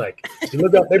row. She's like, she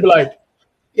look up, they be like,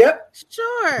 yep,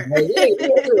 sure. Like, yeah, I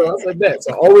was like that.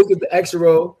 So I always get the exit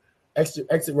row,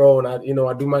 and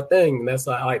I do my thing, and that's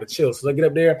how I like to chill. So I get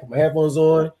up there, put my headphones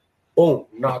on, boom,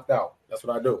 knocked out. That's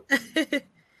what I do.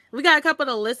 We got a couple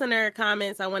of listener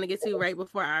comments I want to get to right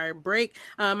before our break.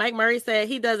 Mike Murray said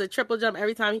he does a triple jump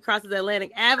every time he crosses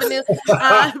Atlantic Avenue.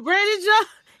 Brandon Joe,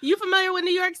 you familiar with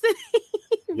New York City?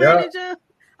 Brandon Joe?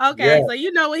 Okay, so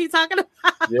you know what he's talking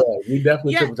about. Yeah, we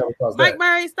definitely triple jump across Mike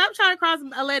Murray, stop trying to cross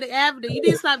Atlantic Avenue. You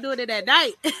need to stop doing it at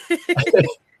night.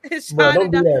 Bro,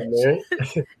 don't do that,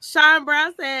 man. Sean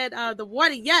Brown said, the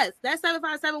water, yes, that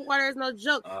 757 water is no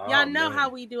joke. Y'all know how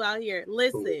we do out here.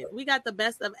 Listen, we got the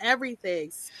best of everything.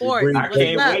 Sports, I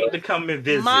can't wait to come and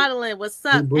visit. Modeling, what's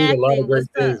up? Acting, what's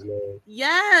up?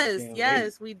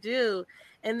 Yes, we do.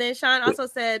 And then Sean also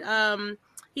said,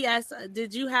 he asked,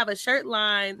 did you have a shirt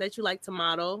line that you like to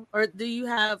model? Or do you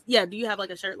have like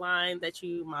a shirt line that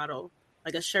you model?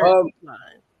 Like a shirt line?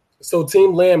 So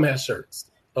Team Lamb has shirts.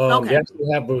 They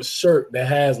actually have a shirt that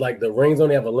has like the rings on.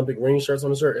 They have Olympic ring shirts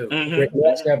on the shirt. Mm-hmm. They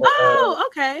actually have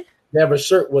They have a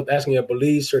shirt with actually a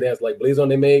Belize shirt that has like Belize on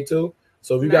they made too.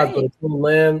 So if you guys go to Team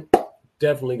Lamb,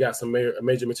 definitely got some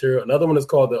major material. Another one is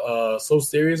called the So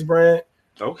Serious brand.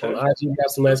 Okay. On IG, we got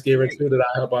some landscaping too that I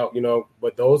help out,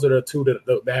 but those are the two that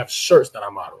have shirts that I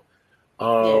model.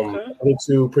 The other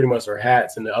two pretty much are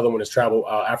hats, and the other one is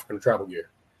African travel gear.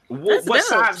 What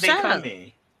size they come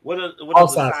in? What all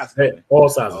sizes? All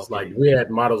sizes. Okay. Like we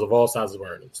had models of all sizes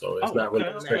wearing them, so it's not really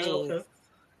nice.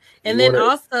 And then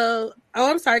also,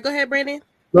 I'm sorry. Go ahead, Brandon.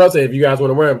 No, I'll say if you guys want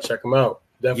to wear them, check them out.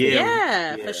 Definitely.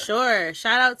 Yeah, for sure.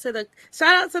 Shout out to those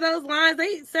lines.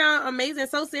 They sound amazing.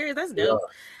 So serious. That's dope.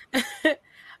 Yeah.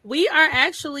 We are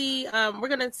actually we're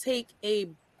gonna take a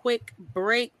quick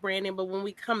break, Brandon, but when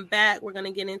we come back, we're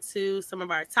gonna get into some of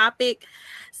our topic.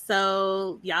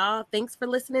 So y'all, thanks for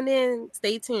listening in.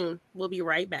 Stay tuned. We'll be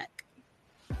right back.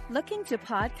 Looking to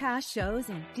podcast shows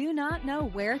and do not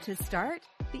know where to start?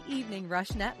 The Evening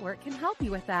Rush Network can help you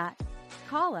with that.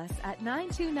 Call us at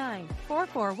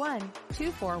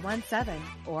 929-441-2417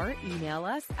 or email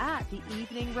us at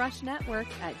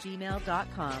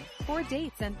theeveningrushnetwork@gmail.com for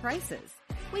dates and prices.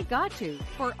 We got you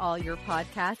for all your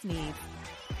podcast needs.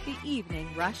 The Evening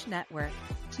Rush Network.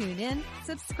 Tune in,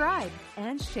 subscribe,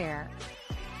 and share.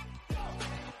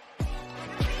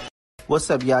 What's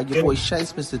up, y'all? Your boy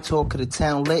Shice, Mr. Talk of the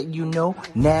Town, letting you know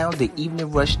now the Evening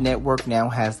Rush Network now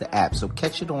has the app. So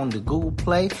catch it on the Google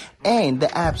Play and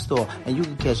the App Store. And you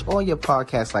can catch all your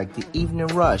podcasts like The Evening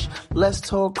Rush, Let's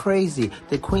Talk Crazy,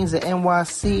 The Queens of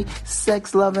NYC,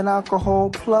 Sex, Love, and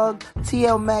Alcohol, Plug,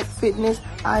 TL Mac Fitness,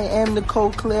 I Am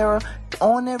Nicole Clara,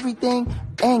 On Everything,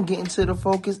 and Getting to the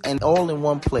Focus, and all in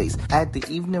one place at the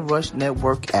Evening Rush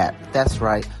Network app. That's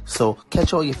right. So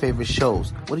catch all your favorite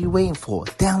shows. What are you waiting for?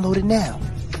 Download it now.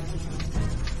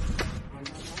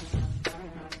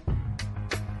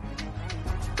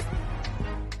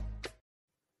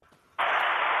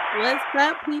 What's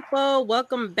up, people?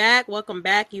 Welcome back.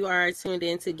 You are tuned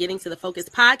in to Getting to the Focus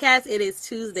podcast. It is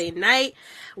Tuesday night.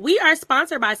 We are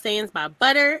sponsored by Sayings by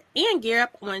Butter and Gear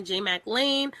Up on JMac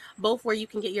Lane, both where you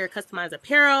can get your customized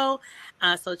apparel.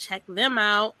 So check them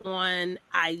out on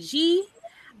IG.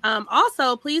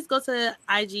 Also, please go to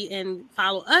IG and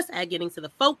follow us at Getting to the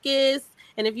Focus.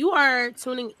 And if you are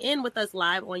tuning in with us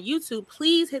live on YouTube,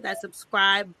 please hit that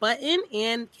subscribe button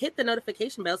and hit the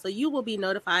notification bell so you will be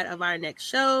notified of our next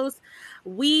shows.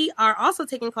 We are also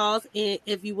taking calls.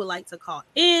 If you would like to call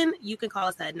in, you can call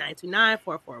us at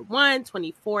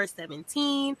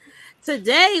 929-441-2417.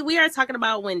 Today, we are talking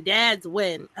about when dads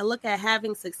win, a look at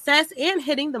having success and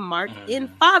hitting the mark in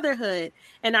fatherhood.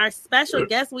 And our special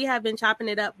guest, we have been chopping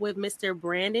it up with Mr.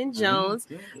 Brandon Jones,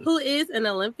 who is an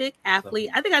Olympic athlete.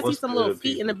 I think I see some little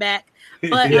feet in the back,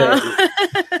 but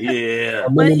but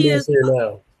he is here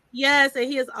now. Yes, and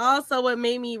he is also what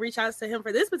made me reach out to him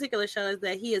for this particular show is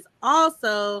that he is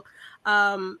also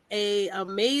a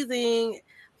amazing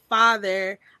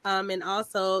father, and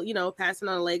also passing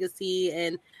on a legacy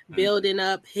and building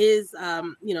up his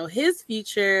his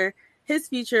future his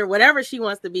future, whatever she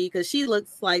wants to be, because she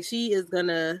looks like she is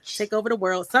gonna take over the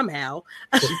world somehow.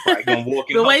 She probably gonna walk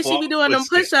in the way she be doing them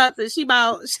push-ups, and she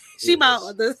about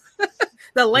the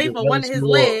length of one of his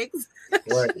legs.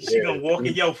 Right. She gonna walk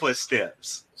in your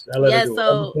footsteps. Yeah,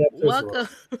 so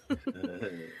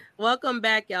welcome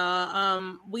back,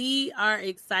 y'all. We are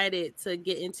excited to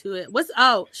get into it.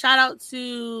 Shout out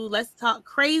to Let's Talk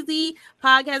Crazy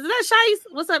podcast. Is that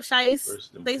Shice? What's up, Shice?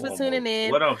 Thanks for tuning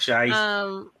in. What up,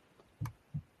 Shice?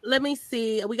 Let me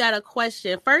see. We got a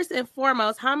question. First and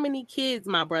foremost, how many kids,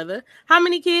 my brother? How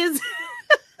many kids?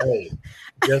 Hey,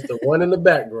 just the one in the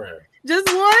background. Just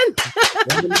one?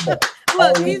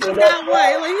 Look, he's got one.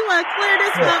 Like, you want to clear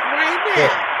this up right there.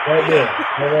 Right there.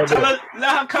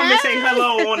 Let her come and say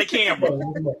hello on the camera.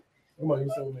 Come on,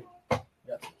 you show me.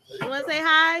 You want to say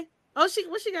hi? Oh, she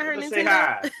got her Nintendo. Say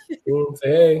hi. Say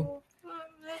hey.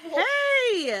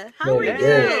 Hey, how are you?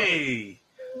 Hey.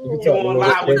 You on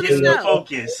live with Getting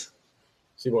Focus.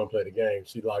 She want to play the game.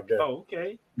 She locked in. Oh,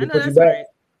 okay. You put you back? Right.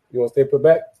 You want to stay put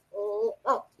back? You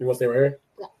want to stay right here?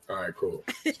 Yeah. All right, cool.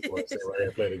 She want to stay right here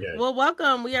and play the game. Well,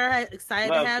 welcome. We are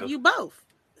excited to have you both.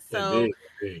 So,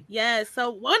 indeed. Yeah. So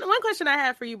one question I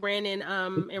have for you, Brandon,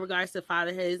 in regards to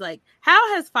fatherhood is like,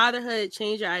 how has fatherhood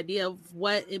changed your idea of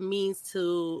what it means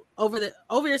to over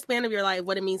your span of your life,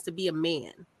 what it means to be a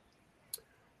man?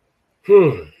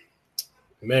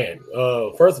 Man,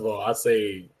 first of all, I'd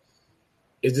say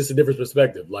it's just a different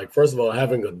perspective. Like, first of all,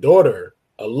 having a daughter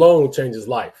alone changes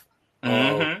life.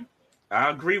 I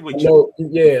agree with you.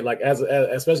 Yeah, like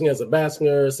especially as a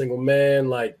bachelor, single man,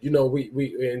 like, you know, we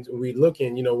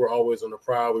looking, you know, we're always on the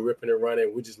prowl, we're ripping and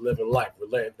running, we're just living life, we're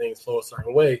letting things flow a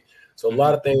certain way. So a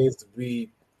lot of things we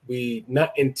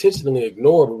not intentionally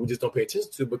ignore, but we just don't pay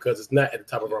attention to because it's not at the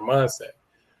top of our mindset.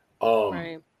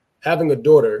 Right. Having a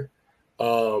daughter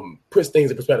puts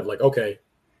things in perspective. Like, okay,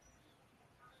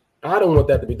 I don't want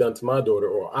that to be done to my daughter,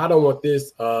 or I don't want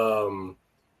this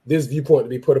this viewpoint to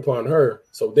be put upon her.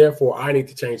 So therefore, I need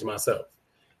to change myself.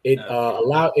 It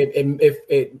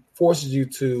it forces you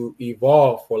to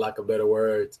evolve, for lack of better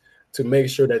words, to make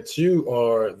sure that you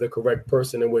are the correct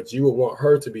person in which you would want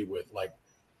her to be with. Like,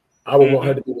 I would want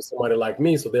her to be with somebody like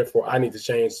me. So therefore, I need to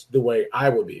change the way I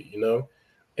would be. You know,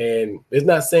 and it's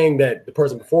not saying that the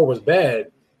person before was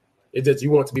bad. It's just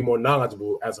you want to be more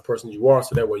knowledgeable as a person you are,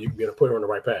 so that way you can be able to put her on the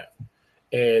right path.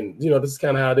 And, you know, this is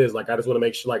kind of how it is. Like, I just want to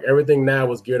make sure, like, everything now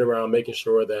is geared around making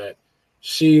sure that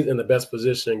she's in the best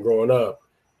position growing up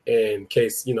in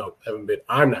case, you know, heaven forbid,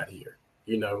 I'm not here.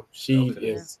 You know, she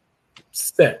is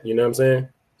set. You know what I'm saying?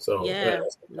 So, yeah,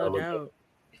 no doubt.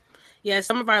 Yeah,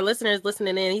 some of our listeners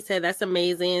listening in, he said, that's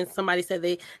amazing. Somebody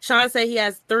said Sean said he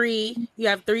has 3. You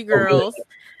have 3 girls.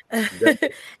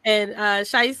 And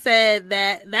Shai said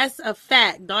that's a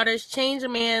fact. Daughters change a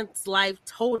man's life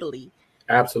totally.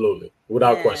 Absolutely,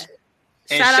 without question.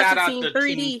 And shout out to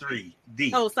Team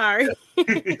 3D. Oh, sorry.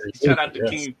 Shout out to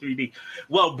Team 3D.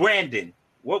 Well, Brandon,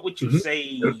 what would you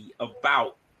say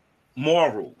about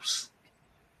morals?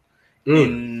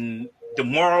 And the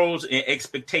morals and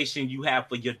expectation you have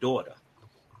for your daughter,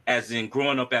 as in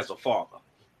growing up as a father?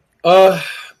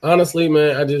 Honestly,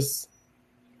 man,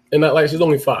 like, she's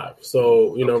only 5.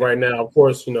 So, you know, right now, of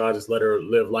course, you know, I just let her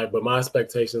live life. But my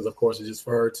expectations, of course, is just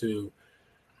for her to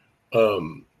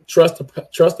trust the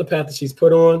path that she's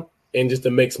put on, and just to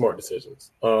make smart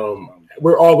decisions.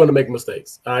 We're all going to make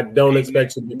mistakes. I don't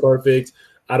expect you to be perfect.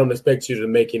 I don't expect you to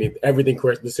make everything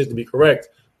correct decision to be correct.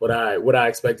 What I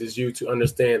expect is you to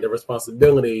understand the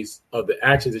responsibilities of the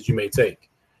actions that you may take.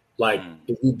 Like,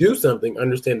 if you do something,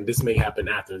 understand that this may happen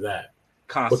after that.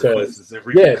 Consequences.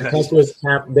 The consequences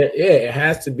happen. It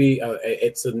has to be.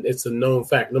 It's a known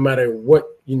fact. No matter what,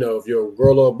 you know, if you're a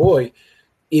girl or a boy,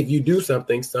 if you do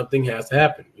something has to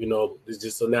happen. You know, it's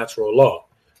just a natural law.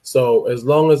 So as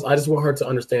long as I just want her to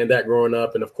understand that growing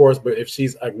up, and of course, but if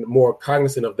she's more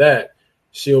cognizant of that,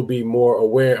 she'll be more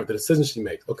aware of the decisions she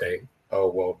makes. Okay, oh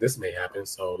well, this may happen,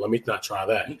 so let me not try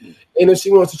that. And if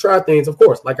she wants to try things, of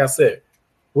course, like I said,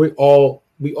 we all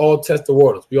test the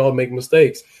waters. We all make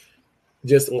mistakes.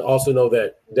 Just also know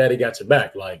that Daddy got your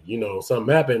back. Like, you know,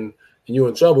 something happened and you're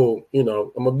in trouble. You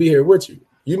know, I'm gonna be here with you.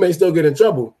 You may still get in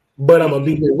trouble, but I'm gonna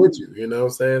be here with you. You know what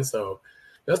I'm saying? So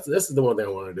this is the one thing I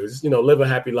want to do. Just, you know, live a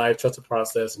happy life, trust the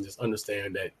process, and just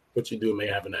understand that what you do may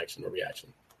have an action or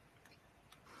reaction.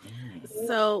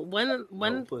 So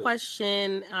one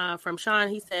question from Sean,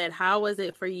 he said, how was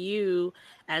it for you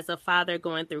as a father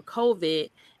going through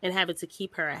COVID and having to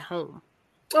keep her at home?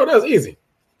 Oh, that was easy.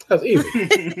 That's easy. He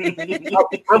said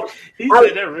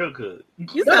that real good.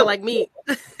 You sound like me.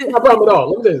 No problem at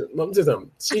all. Let me tell you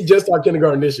something. She just started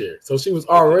kindergarten this year, so she was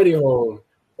already home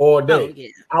all day. Oh, yeah.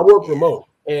 I work remote,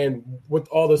 And with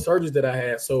all the surgeries that I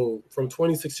had, so from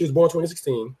 26, she was born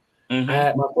 2016. Mm-hmm. I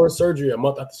had my first surgery a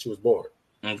month after she was born.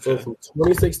 Okay. So from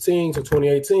 2016 to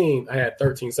 2018, I had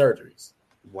 13 surgeries.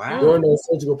 Wow. During those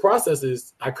surgical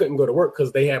processes, I couldn't go to work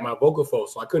because they had my vocal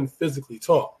folds, so I couldn't physically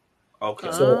talk.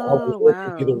 Okay. So I was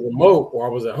working either remote or I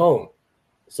was at home.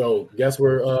 So guess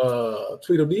where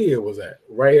Tweedledee here was at?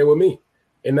 Right here with me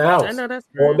in the house. I know that's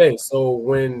all day. So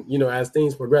when, as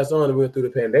things progressed on and we went through the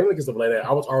pandemic and stuff like that,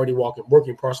 I was already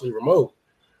working partially remote.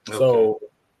 Okay. So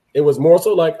it was more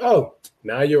so like, oh,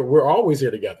 now we're always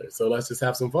here together. So let's just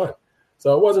have some fun.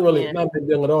 So it wasn't really not a big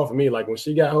deal at all for me. Like when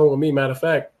she got home with me, matter of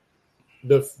fact,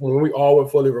 when we all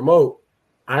went fully remote,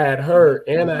 I had her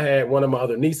and I had one of my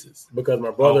other nieces because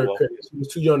my brother she was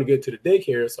too young to get to the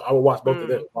daycare. So I would watch both of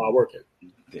them while working.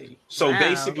 So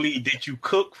basically, did you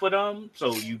cook for them?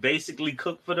 So you basically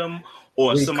cook for them,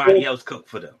 or somebody else cooked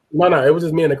for them? No, it was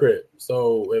just me in the crib.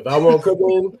 So if I want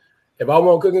cooking, because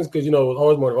it was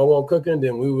always more. If I want cooking,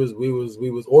 then we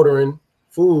was ordering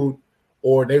food,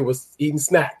 or they was eating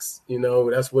snacks.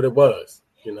 That's what it was.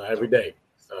 Every day.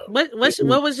 So,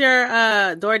 what was your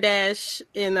DoorDash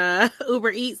and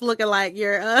Uber Eats looking like?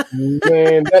 Your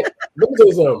man, let me tell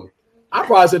you something. I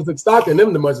probably should have took stock in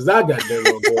them as much as I got them.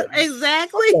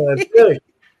 Exactly.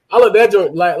 I looked at that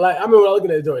joint like I remember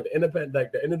looking at the joint, the independent,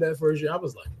 like the end of that first year. I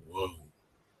was like, whoa,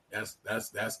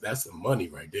 that's some money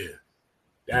right there.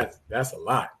 That's a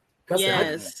lot.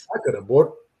 Yes, I could have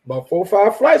bought about 4 or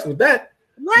 5 flights with that.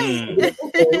 Right.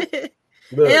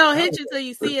 Look, it don't hit you till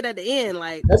you see it at the end.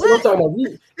 Like that's what I'm talking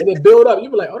about. And it build up. You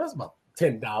be like, oh, that's about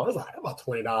 $10. That's about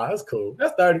 $20. That's cool.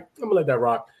 That's 30. I'm gonna let that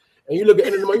rock. And you look at the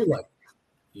end of the month, you're like,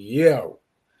 yeah.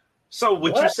 So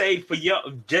would you say for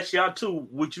y'all two,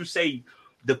 would you say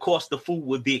the cost of food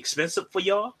would be expensive for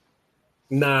y'all?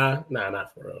 Nah,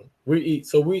 not for real. We eat.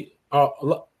 So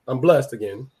I'm blessed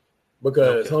again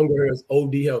because Homegirl is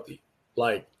OD healthy.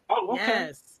 Like,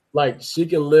 yes. Like she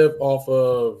can live off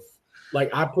of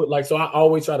so I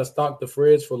always try to stock the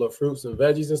fridge full of fruits and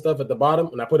veggies and stuff at the bottom,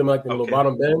 and I put them like in little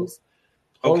bottom bins.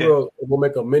 Homegirl will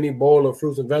make a mini bowl of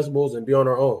fruits and vegetables and be on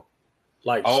her own.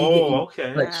 Like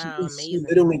she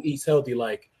literally eats healthy.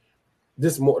 Like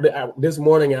this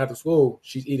morning after school,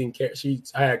 she's eating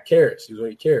I had carrots. She was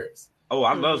eating carrots. Oh,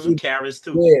 I love some carrots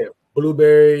too. Yeah,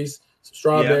 blueberries, some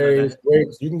strawberries,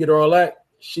 grapes. You can get her all that.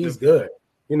 She's good.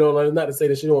 Like, not to say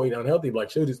that she don't eat unhealthy,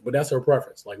 but but that's her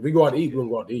preference. Like we go out to eat, we don't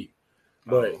go out to eat.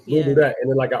 But we'll do that.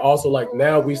 And then I also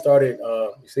now we started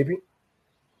you sleeping?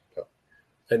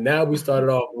 And now we started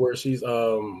off where she's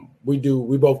we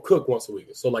both cook once a week.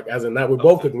 So as in that we're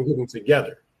both cooking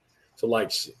together. So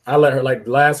I let her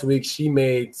last week she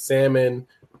made salmon,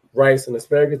 rice, and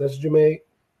asparagus. That's what you made.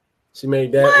 She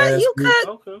made that last week.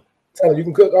 Cook? Okay. Tell her you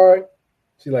can cook, all right.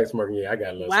 She likes smirking. Yeah, I got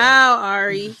a little. Wow,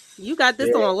 Ari, you got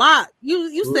this on lock.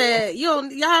 You said y'all.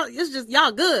 It's just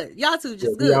y'all good. Y'all two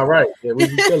just good. All right. Yeah, we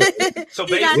chilling. So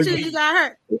basically, you got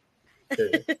her.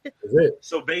 That's it.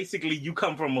 So basically, you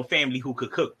come from a family who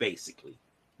could cook. Basically,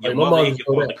 your mother and your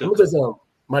father cook.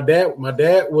 My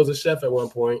dad was a chef at one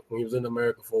point when he was in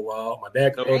America for a while. My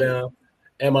dad could go down,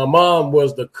 and my mom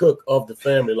was the cook of the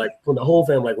family, from the whole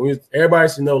family. Everybody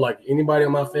should know, anybody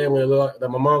on my family that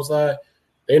my mom's side.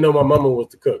 They know my mama was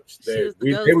the cook. They used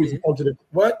to come to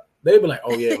they'd be like,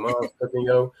 oh yeah, mom's cooking,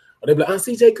 yo. Or they'd be like,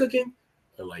 CJ cooking?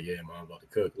 I'm like, yeah, mom's about to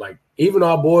cook. Like, even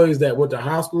our boys that went to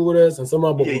high school with us and some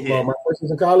of my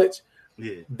freshmen in college,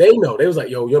 they know. They was like,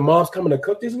 yo, your mom's coming to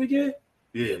cook this weekend?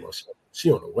 Yeah, well,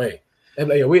 she on the way. And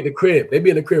like, yo, we at the crib. They be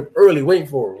in the crib early waiting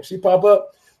for her. When she pop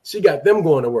up, she got them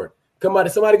going to work.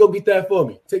 Somebody go get that for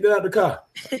me. Take that out of the car.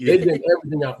 They did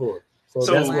everything out for her. So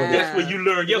that's where you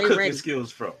learn your cooking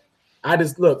skills from. I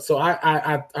just look. So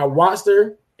I watched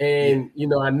her, and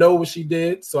I know what she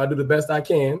did. So I do the best I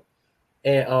can,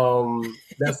 and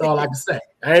that's all I can say.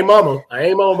 I ain't mama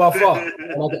by far. I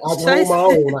can hold my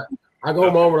own. I can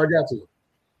hold my own when I got to.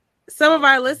 Some of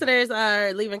our listeners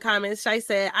are leaving comments. Shai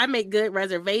said, "I make good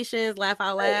reservations." Laugh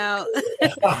out loud.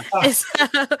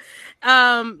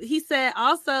 So, he said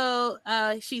also,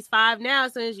 she's 5 now.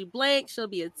 As soon as you blink, she'll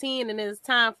be a teen, and it's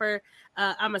time for.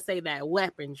 I'm gonna say that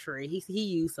weaponry. He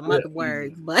used some other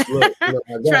words, but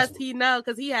trust he know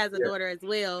because he has a daughter as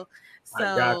well.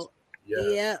 So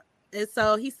yeah. And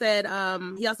so he said,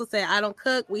 he also said, I don't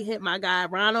cook. We hit my guy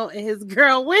Ronald and his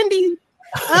girl Wendy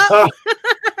up.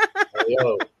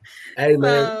 Yo, hey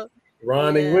man,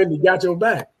 Ron and Wendy got your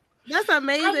back. That's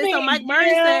amazing. So Mike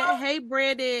Murray said, hey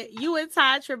Brandon, you and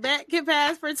Ty Trebek can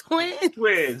pass for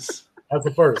twins. That's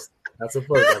a first. I've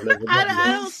never done I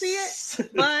don't see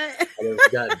it, but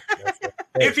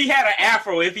if he had an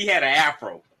afro.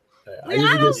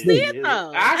 I don't see it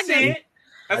though. I see it.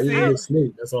 I usually get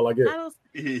sneak. That's all I get.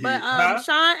 But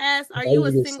Sean asked, "Are you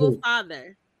a single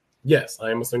father?" Yes,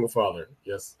 I am a single father.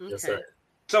 Yes, okay. Yes, sir.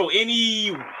 So,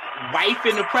 any wife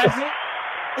in the present?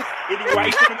 Any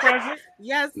wife in the present?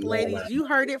 Yes, ladies, you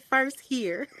heard it first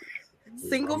here.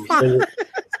 Single father.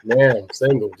 Man, I'm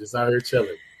single, just out here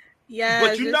chilling. Yeah,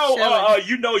 but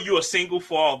you're a single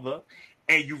father,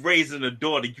 and you're raising a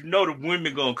daughter. You know the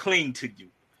women gonna cling to you.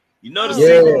 You know the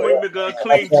single women gonna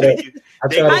cling to you.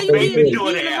 How you beating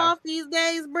them off these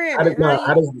days, Brandon?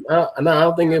 I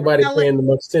don't think anybody paying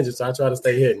much attention, so I try to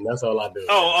stay hidden. That's all I do.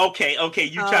 Oh, okay.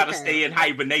 You try to stay in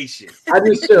hibernation. I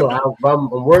just chill. I'm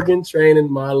working,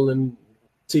 training, modeling,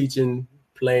 teaching,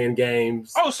 playing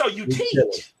games. Oh, so you teach? Chilling.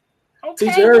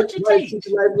 Okay,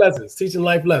 teaching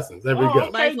life lessons. There we go.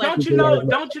 Okay. Don't you know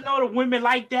the women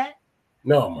like that?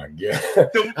 No, my God.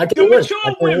 The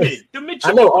mature women.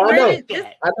 I know.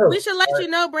 We should let you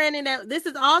know, Brandon, that this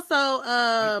is also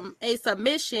a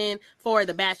submission for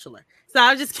The Bachelor. So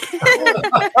I'm just kidding.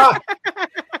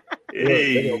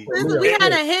 We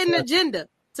had a hidden agenda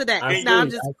today.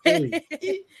 I'm just kidding.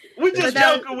 We're just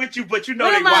joking with you, but you know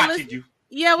they watching you.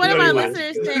 Yeah, one of my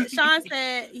listeners said, Sean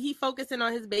said he focusing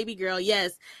on his baby girl.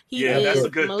 Yes, he is. That's a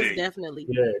good most thing. Definitely.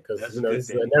 Yeah, because it's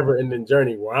a never-ending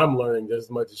journey where I'm learning just as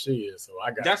much as she is. So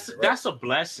I got that's a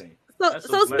blessing.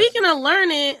 So speaking of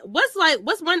learning,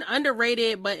 what's one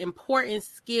underrated but important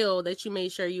skill that you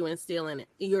made sure you're instilling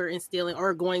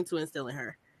or going to instill in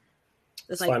her?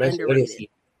 That's like financial underrated. literacy.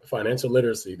 Financial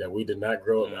literacy that we did not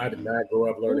grow up. I did not grow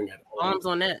up learning at all. Bombs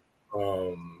on that.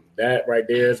 That right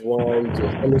there is one. Just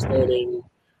understanding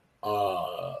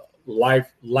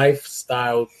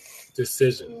lifestyle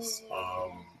decisions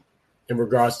in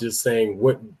regards to just saying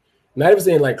what, not even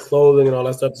saying like clothing and all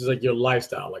that stuff, just like your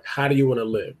lifestyle. Like, how do you want to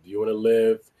live? Do you want to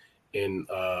live in,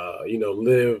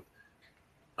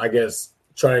 I guess,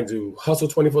 trying to hustle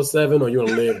 24/7, or you want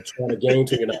to live trying to gain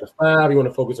to your 9 to 5? You want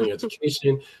to focus on your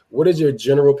education? What is your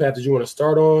general path that you want to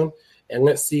start on? And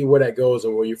let's see where that goes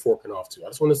and where you're forking off to. I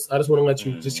just want to let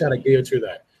you just try to gear to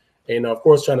that. And of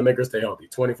course, trying to make her stay healthy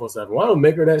 24/7. Well, I don't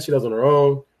make her that. She does on her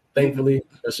own, thankfully.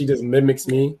 She just mimics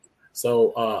me.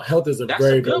 So health is a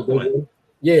very big one.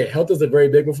 Yeah, health is a very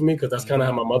big one for me because that's kind of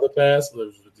how my mother passed,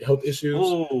 with health issues.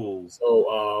 Ooh. So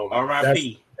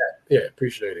R.I.P. Yeah,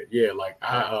 appreciate it. Yeah, like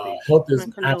health is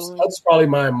probably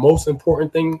my most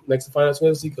important thing next to financial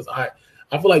literacy, because I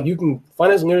feel like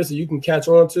financial literacy you can catch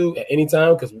on to at any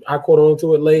time, because I caught on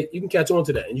to it late. You can catch on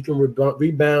to that and you can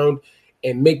rebound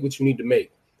and make what you need to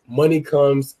make. Money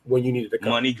comes when you need it to come.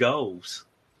 Money goes.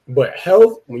 But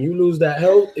health, when you lose that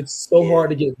health, it's so hard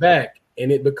to get back,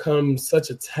 and it becomes such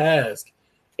a task.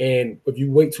 And if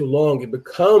you wait too long, it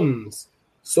becomes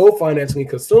so financially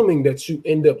consuming that you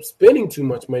end up spending too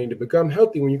much money to become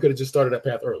healthy when you could have just started that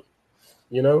path early.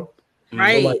 You know?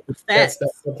 Right. So like, that's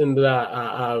something that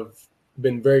I've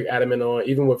been very adamant on,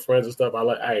 even with friends and stuff. I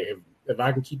like, hey, if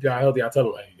I can keep y'all healthy, I tell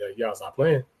them, hey, y'all stop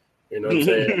playing. You know what I'm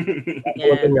saying? That's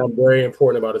one thing I'm very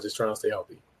important about is just trying to stay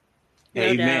healthy.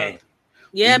 Amen.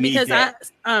 Yeah, because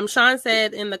Sean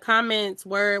said in the comments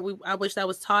I wish that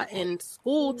was taught in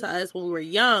school to us when we were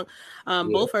young.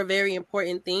 Both are very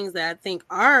important things that I think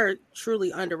are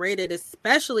truly underrated,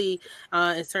 especially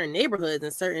in certain neighborhoods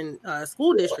and certain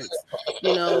school districts.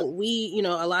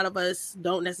 A lot of us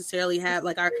don't necessarily have a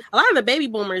lot of the baby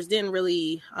boomers weren't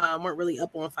really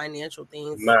up on financial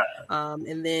things.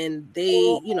 And then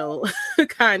they,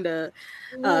 kind of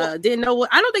didn't know what.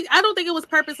 I don't think it was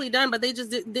purposely done, but they just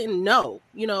didn't know.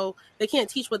 They can't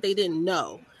teach what they didn't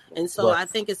know. And so I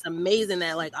think it's amazing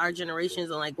that our generations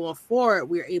and going forward,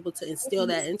 we're able to instill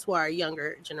that into our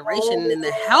younger generation. And then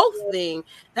the health thing,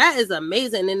 that is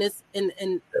amazing.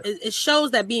 And it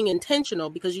shows that being intentional,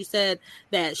 because you said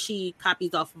that she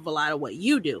copies off of a lot of what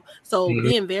you do. So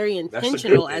being very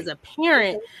intentional as a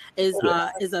parent is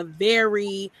a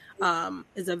very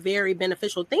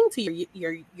beneficial thing to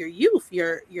your youth,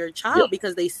 your child,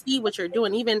 because they see what you're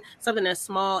doing. Even something as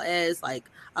small as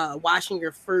washing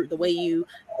your fruit, the way you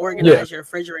organize your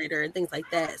refrigerator and things like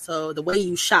that. So the way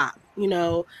you shop,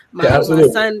 my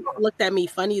son looked at me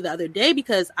funny the other day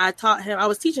because I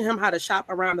was teaching him how to shop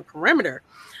around the perimeter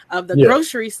of the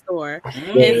grocery store.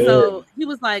 And so he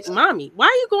was like, "Mommy, why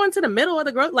are you going to the middle of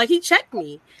the grocery?" He checked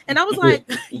me, and I was like,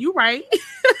 "You right.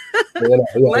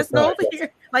 Let's go over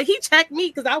here." He checked me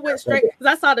because I went straight, because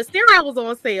I saw the cereal was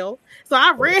on sale. So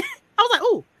I ran. I was like,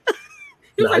 "Ooh."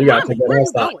 He was like, "Mommy, where are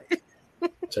you going?"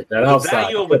 Check that out.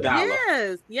 Value of a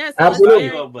dollar. Yes, absolutely.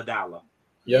 Value of a dollar.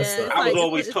 Yes, sir. I was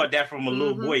always taught that from a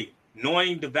little boy.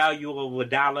 Knowing the value of a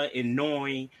dollar and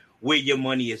knowing where your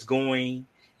money is going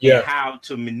and how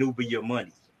to maneuver your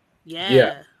money.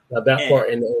 Yeah. Now that part,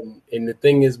 and the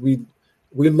thing is, we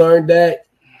learned that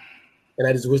and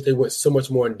I just wish they went so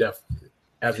much more in depth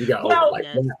as we got older. Like,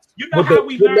 you know how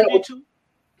we learned it too?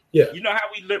 Yeah. You know how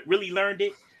we really learned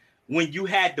it? When you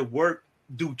had to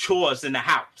do chores in the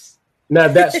house. Now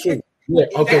that's true. Yeah,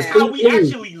 okay. That's how we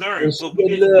actually learned. But we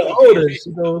didn't really older,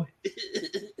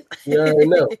 you already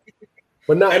know.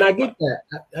 But now, and I get that.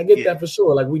 I get that for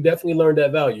sure. Like, we definitely learned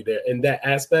that value there in that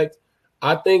aspect.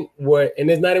 I think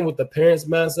and it's not even with the parents'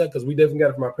 mindset, because we definitely got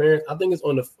it from our parents. I think it's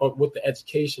with the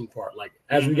education part. Like,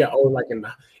 as we got older, like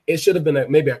it should have been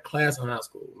maybe a class in high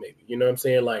school, maybe. You know what I'm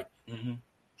saying? Like,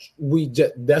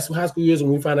 that's what high school years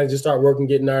when we finally just start working,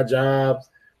 getting our jobs.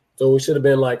 So we should have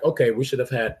been like, okay, we should have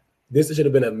had this. Should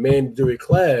have been a mandatory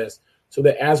class, so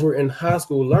that as we're in high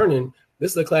school learning,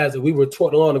 this is a class that we were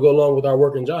taught along to go along with our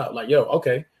working job. Like, yo,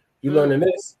 okay, you learning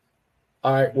this?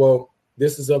 All right, well,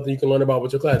 this is something you can learn about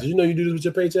with your class. Did you know you do this with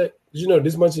your paycheck? Did you know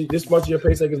this much of your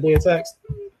paycheck is being taxed?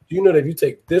 Do you know that if you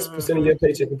take this percent of your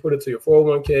paycheck and put it to your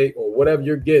 401k or whatever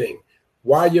you're getting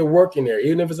while you're working there,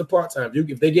 even if it's a part-time,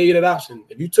 if they gave you that option,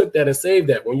 if you took that and saved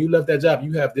that, when you left that job,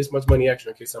 you have this much money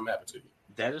extra in case something happened to you.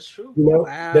 That is true. You know,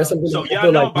 that's something. So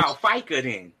y'all know about FICA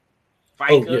then?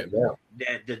 FICA. Oh,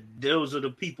 yeah. Those are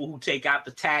the people who take out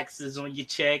the taxes on your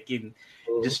check and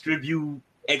distribute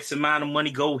X amount of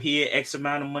money go here, X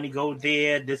amount of money go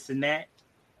there, this and that.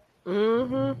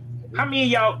 Mm-hmm. How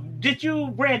many of y'all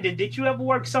Brandon, did you ever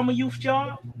work summer youth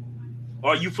job?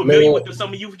 Are you familiar with the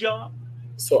summer youth job?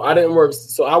 So I didn't work.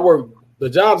 So I worked the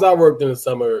jobs I worked in the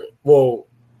summer. Well,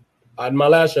 my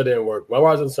last year didn't work. My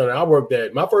wife was in the summer. I worked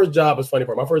at my first job was funny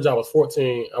part. My first job was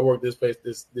 14. I worked this place,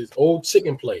 this old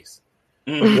chicken place.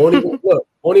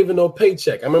 Won't even no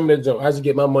paycheck. I remember that job. I used to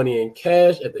get my money in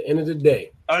cash at the end of the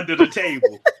day. Under the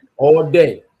table. All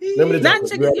day. Remember the Not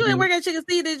chicken. You ain't work at Chicken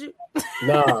Sea, did you?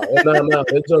 Nah.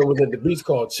 That joint was at the beach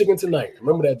called Chicken Tonight.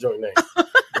 Remember that joint name?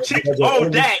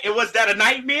 Was that a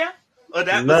nightmare? Or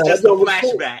that was just a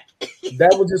flashback? Cool.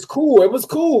 That was just cool. It was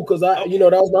cool because that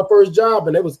was my first job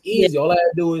and it was easy. All I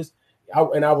had to do is I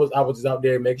was just out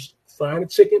there frying the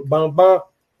chicken,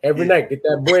 every night, get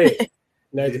that bread.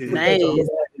 Now you put that in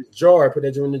this jar, put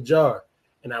that in the jar.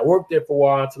 And I worked there for a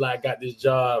while until I got this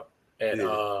job at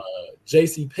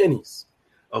J.C. Penney's.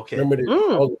 Okay. Remember this?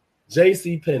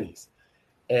 J.C. Penney's.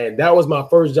 And that was my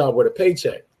first job with a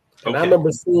paycheck. And I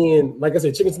remember seeing, like I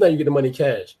said, Chicken Tonight, you get the money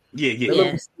cash. Yeah. I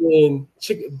remember seeing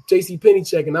J.C. Penney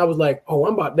check, and I was like,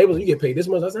 you get paid this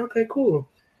much. I said, okay, cool.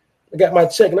 I got my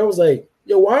check, and I was like,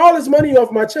 yo, why all this money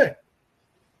off my check?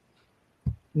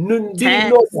 Didn't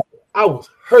know that. I was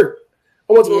hurt.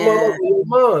 I went to my mom. I was like,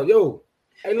 Mom, yo,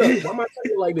 hey, look, why am I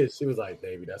talking like this? She was like,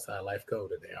 baby, that's how life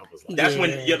goes today. I was like, that's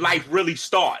when your life really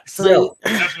starts. Yeah.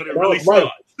 That's when it really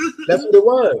starts. That's what it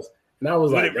was. And I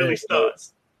was when like, it really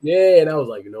starts. Yeah, and I was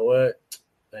like, you know what?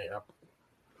 Dang,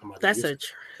 that's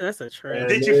a trend.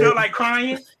 Did you feel like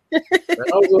crying? I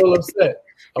was a little upset.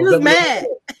 I was mad.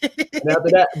 And after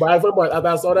that, after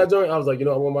I saw that joint, I was like, I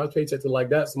want my paycheck to like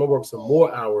that. So I'm gonna work some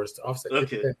more hours to offset.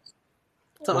 Okay.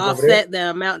 To offset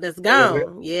the amount that's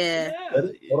gone. Yeah.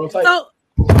 So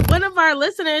one of our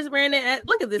listeners, Brandon,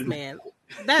 look at this man.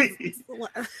 That's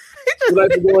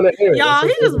y'all.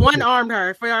 He just one-armed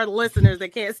her for our listeners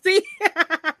that can't see.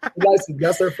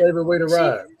 That's her favorite way to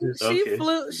ride.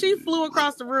 She flew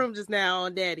across the room just now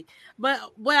on Daddy. But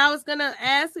what I was gonna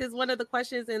ask is one of the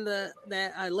questions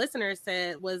that our listener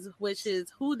said which is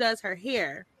who does her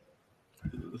hair?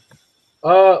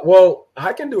 Well,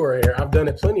 I can do her hair. I've done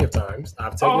it plenty of times.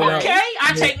 I've taken it out. Okay,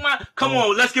 I take my. Come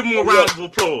on, let's give him a round of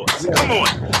applause. Come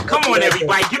on,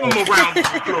 everybody, give him a round of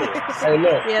applause. Hey,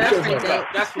 look,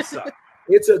 that's what's up.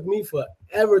 It took me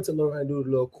forever to learn how to do the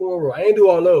little cornrow. I ain't do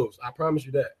all those. I promise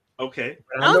you that. Okay.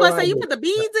 I was going to say you put the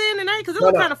beads in and everything because it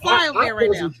looks kind of fly over there right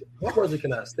now. My person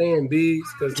cannot stand beads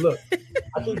because look,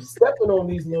 I keep stepping on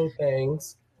these little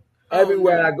things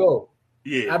everywhere I go.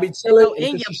 Yeah, I be chilling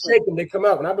and you shake them, they come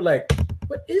out, and I be like,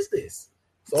 "What is this?"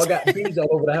 So I got beads all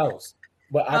over the house.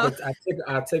 But I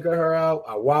take her hair out,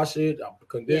 I wash it, I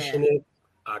condition it,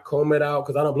 I comb it out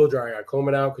because I don't blow dry her. I comb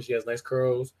it out because she has nice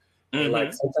curls. And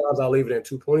like sometimes I'll leave it in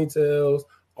 2 ponytails,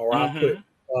 or I'll put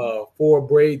 4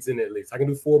 braids in it at least. I can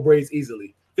do 4 braids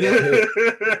easily.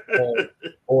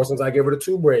 Or since I give her the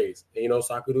 2 braids,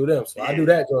 so I could do them. So I do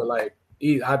that joint like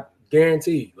I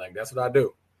guarantee, like that's what I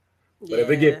do. But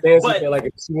if it get fancy, like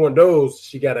if she want those,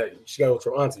 she gotta go to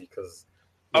her auntie because.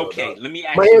 Okay, let me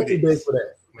ask my you hands too big for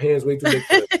that. My hands way too big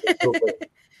for that.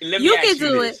 You can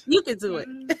do it. You can do it.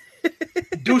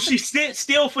 Do she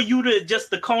still for you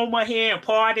to comb her hair and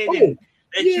part it and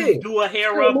let you do her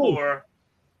hair up or?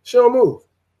 She'll move.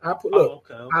 I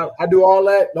do all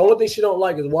that. The only thing she don't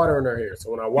like is water in her hair.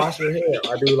 So when I wash her hair,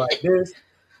 I do like this.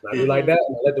 And I do like that,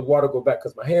 and I let the water go back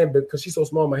because she's so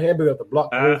small, my hand big enough to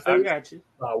block the whole face. I got you.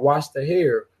 I wash the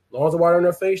hair. As long as the water in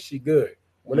her face, she good.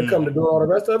 When it comes to doing all the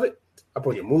rest of it, I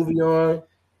put the movie on.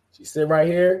 She sit right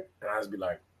here, and I just be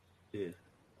like,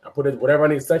 I put it whatever I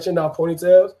need sectioned out,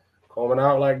 ponytails, combing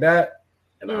out like that,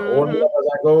 and I order it as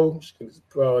I go. She can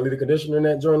leave the conditioner in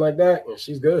that joint like that, and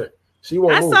she's good. She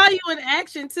won't move. I saw you in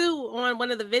action too on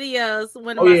one of the videos.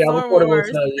 One of my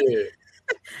sorors. Yeah.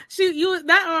 You was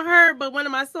not on her, but one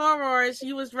of my sorors.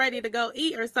 She was ready to go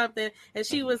eat or something, and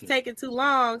she was taking too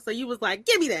long. So you was like,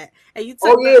 "Give me that," and you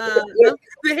took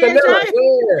the hair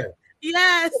dryer.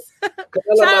 Yes.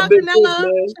 Shout out Canelo.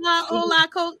 Shout out Hola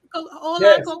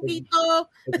Coquito.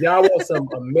 If y'all want some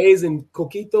amazing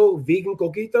coquito, vegan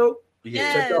coquito,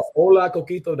 check out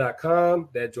holacoquito.com.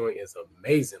 That joint is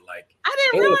amazing. Like I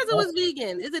didn't realize it was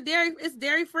vegan. Is it dairy? It's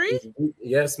dairy free?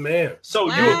 Yes, ma'am. So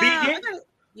you a vegan?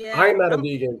 I'm not a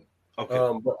vegan.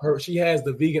 Okay. But she has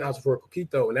the vegan option for a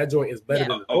coquito, and that joint is better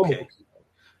than the normal coquito.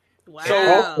 Wow. So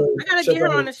also, I gotta get her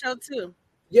on the show too.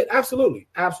 Yeah, absolutely.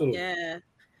 Yeah.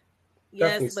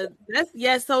 Yes, but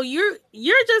so you're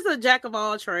just a jack of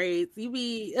all trades. You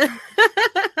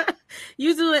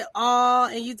do it all,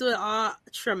 and you do it all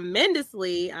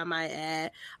tremendously, I might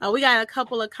add. We got a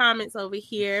couple of comments over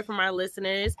here from our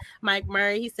listeners. Mike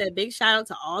Murray, he said, big shout out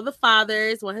to all the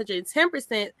fathers,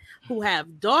 110% who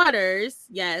have daughters.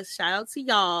 Yes, shout out to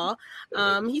y'all.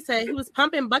 He said he was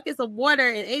pumping buckets of water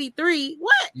in 83.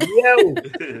 What? Yo,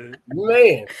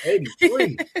 man,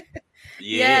 83.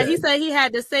 Yeah, he said he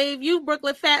had to save you,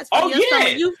 Brooklyn Fats, for your summer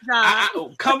youth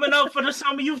job. Coming up for the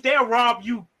summer youth, they'll rob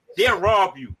you. Just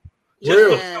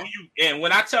for summer youth. And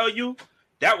when I tell you,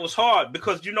 that was hard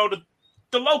because, you know,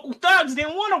 the local thugs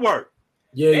didn't want to work.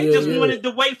 They just wanted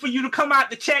to wait for you to come out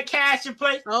to check cash in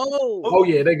place. Oh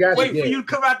yeah, they got wait for you to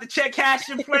come out to check cash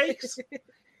in place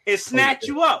and snatch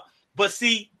you up. But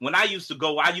see, when I used to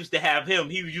go, I used to have him.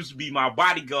 He used to be my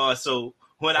bodyguard. So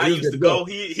when I used to go,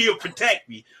 he'll protect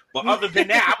me. But other than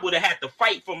that, I would have had to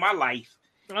fight for my life.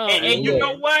 And you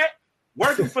know what?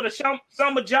 Working for the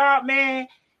summer job, man,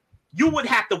 you would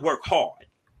have to work hard.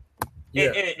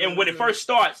 Yeah. And when it first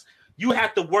starts, you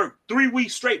have to work 3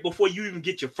 weeks straight before you even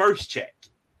get your first check.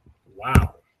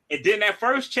 Wow. And then that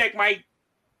first check might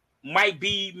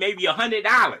be maybe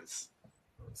 $100.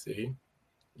 See?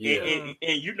 Yeah. And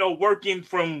you know, working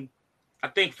from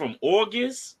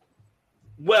August,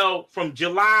 from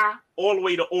July all the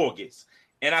way to August.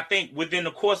 And I think within the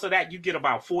course of that, you get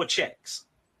about 4 checks.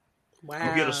 Wow.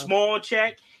 You get a small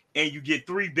check and you get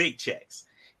 3 big checks.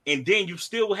 And then you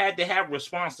still had to have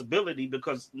responsibility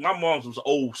because my mom's was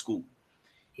old school.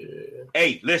 Yeah.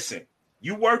 Hey, listen,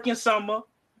 you work in summer,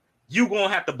 you're going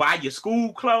to have to buy your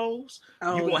school clothes.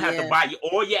 You're going to have to buy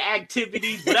all your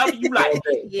activities, whatever you like.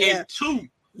 And 2,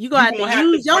 you're going to have to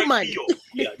use your money.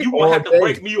 You're going to have to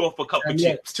break me off a couple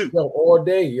chips too. Yo, all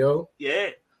day, yo.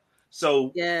 Yeah.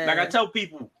 So, like I tell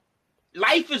people,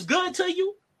 life is good to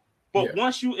you, but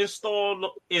once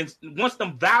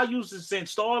them values is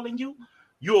installed in you,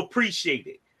 you appreciate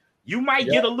it. You might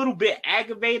get a little bit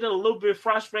aggravated, a little bit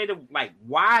frustrated, like,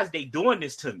 why is they doing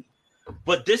this to me?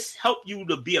 But this helped you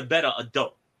to be a better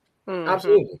adult. Mm-hmm.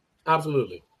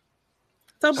 Absolutely.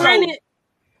 So, Brandon,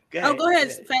 go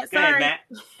ahead. Sorry. Go ahead, Matt.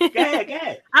 Go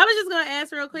ahead. I was just going to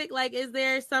ask real quick, like, is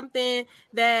there something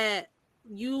that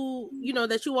you know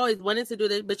that you always wanted to do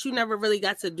that, but you never really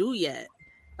got to do yet,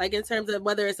 like in terms of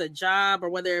whether it's a job or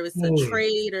whether it's a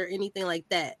trade or anything like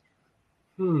that?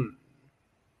 You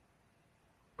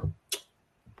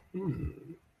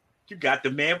got the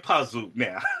man puzzled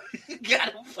now. You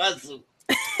got him puzzled.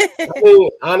 I mean,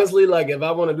 honestly, like if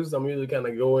I want to do something, I usually kind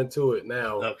of go into it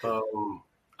now. Okay.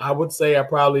 I would say I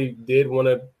probably did want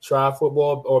to try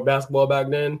football or basketball back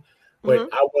then, but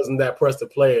I wasn't that pressed to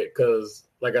play it because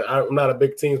like I'm not a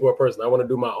big team sport person. I want to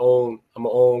do my own. I'm my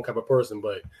own type of person,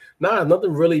 but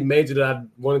nothing really major that I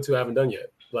wanted to. I haven't done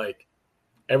yet. Like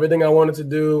everything I wanted to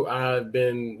do, I've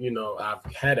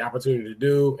had the opportunity to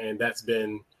do, and that's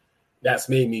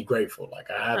made me grateful. Like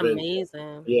I haven't.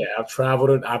 Amazing. Yeah, I've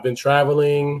traveled. I've been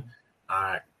traveling.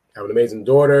 I have an amazing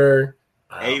daughter.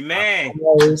 Amen.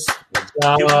 Give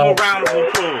them a round of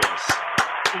applause.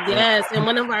 Yes, and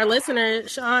one of our listeners,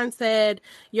 Sean, said,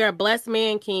 "You're a blessed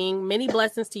man, King. Many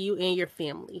blessings to you and your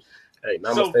family." Hey,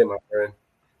 namaste, my friend.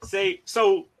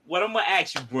 So what I'm gonna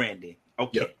ask you, Brandon?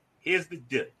 Okay, here's the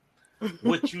deal.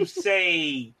 Would you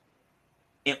say,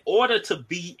 in order to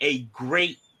be a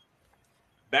great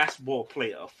basketball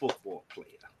player, a football player,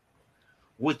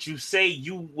 would you say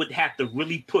you would have to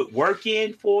really put work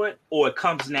in for it, or it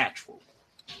comes natural?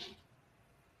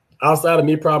 outside of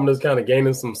me probably just kind of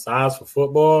gaining some size for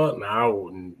football, now I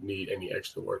wouldn't need any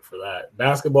extra work for that.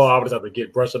 Basketball, I would just have to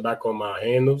get brushed back on my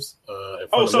handles.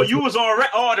 So you was already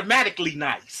automatically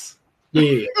nice.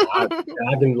 Yeah, I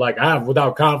can I have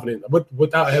without confidence,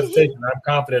 without hesitation, I'm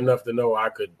confident enough to know I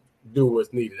could do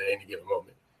what's needed at any given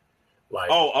moment.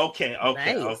 Okay.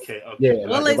 Yeah.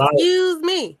 Well, excuse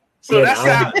me. So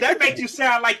that makes you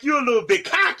sound like you're a little bit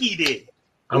cocky then.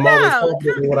 I'm always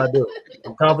confident in what I do.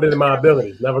 I'm confident in my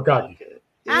abilities, never cocky.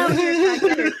 Out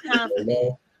here,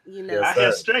 confident. I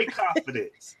have straight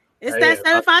confidence. It's that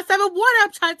 757 water.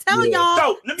 I'm trying to tell y'all.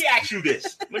 So let me ask you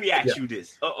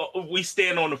this. We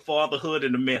stand on the fatherhood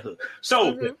and the manhood.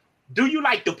 So do you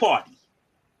like to party?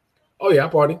 Oh, yeah, I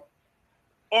party.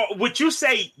 Or would you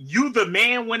say you the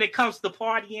man when it comes to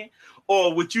partying?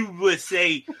 Or would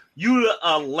say you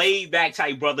a laid back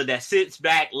type brother that sits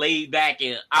back, laid back,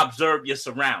 and observe your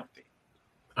surroundings?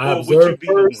 I observe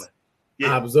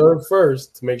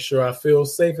first to make sure I feel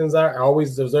safe inside. I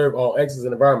always observe all exits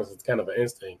and environments. It's kind of an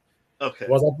instinct. Okay.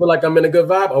 Once I feel like I'm in a good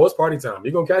vibe, it's party time.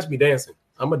 You're gonna catch me dancing.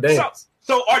 I'm a dance.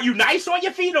 So are you nice on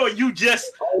your feet, or you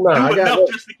just do enough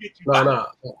just to get you? No.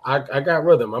 I got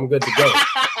rhythm. I'm good to go.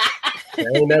 I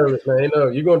ain't nervous, man.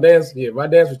 You gonna dance? Yeah, if I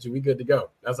dance with you, we good to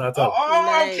go. That's how I talk.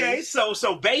 Okay. So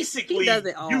basically, he does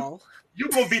it all. You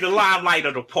gonna be the limelight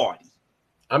of the party.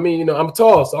 I mean, I'm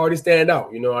tall, so I already stand out.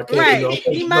 I can't. Right.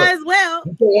 You might as well.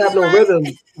 You can't have no rhythm,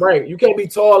 right? You can't be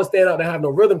tall and stand out and have no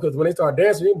rhythm, because when they start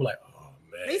dancing, you be like, oh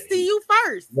man, they see you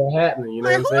first. What happening? You know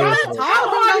what I'm saying? How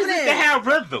hard is it to have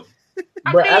rhythm?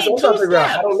 But that's what I'm trying to figure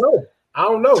out. I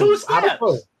don't know. 2 steps.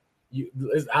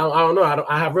 I don't know.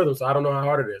 I have rhythm, so I don't know how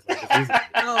hard it is. It's easy.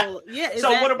 Oh yeah. Exactly.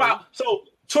 So what about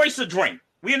choice of drink?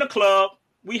 We in the club,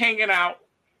 we hanging out,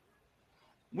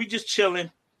 we just chilling.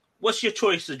 What's your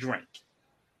choice of drink?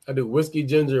 I do whiskey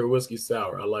ginger or whiskey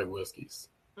sour. I like whiskeys.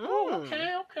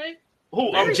 Okay.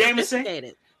 Who? Jameson.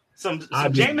 Some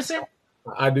Jameson.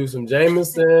 I do some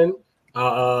Jameson.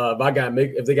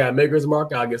 If they got Maker's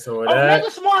Mark, I'll get some of that.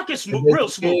 Maker's Mark is real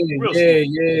smooth.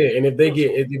 Yeah. And if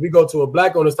we go to a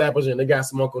black-owned establishment, they got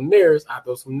some Uncle Nearest, I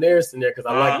throw some Nearest in there because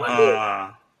I like my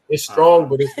Nearest. It's strong,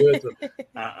 but it's good.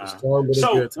 It's strong, but it's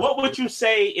good. So, what would you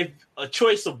say if a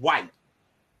choice of white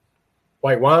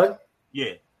wine?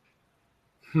 Yeah.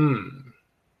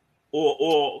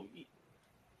 Or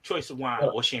choice of wine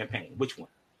or champagne? Which one?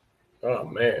 Oh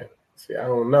man, see, I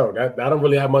don't know. I don't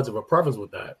really have much of a preference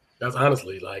with that. That's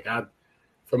honestly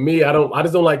for me, I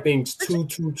just don't like things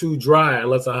too dry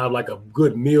unless I have like a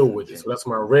good meal with it. So that's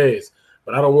my reds,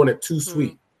 but I don't want it too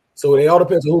sweet. So it all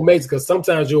depends on who makes it, because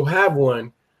sometimes you'll have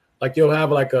one, you'll have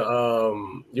one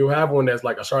that's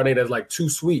like a Chardonnay that's like too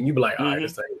sweet, and you be like, all right,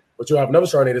 this ain't. But you'll have another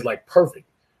Chardonnay that's like perfect.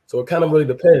 So it kind of really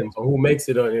depends on who makes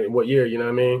it and what year, you know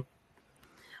what I mean?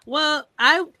 Well,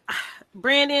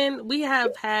 Brandon, we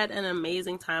have had an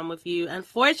amazing time with you.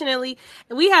 Unfortunately,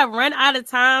 we have run out of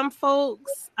time,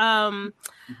 folks. For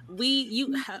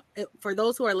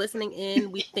those who are listening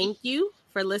in, we thank you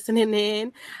for listening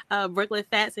in. Brooklyn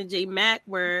Fats and J Mac,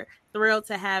 we're thrilled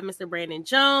to have Mr. Brandon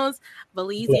Jones,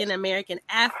 Belizean American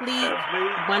athlete,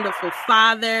 wonderful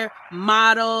father,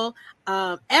 model,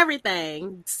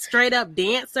 everything, straight up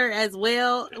dancer as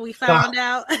well. We found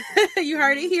out. You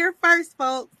heard it here first,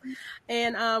 folks.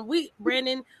 And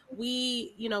Brandon,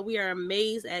 we are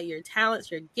amazed at your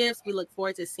talents, your gifts. We look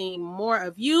forward to seeing more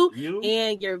of you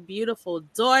and your beautiful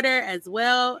daughter as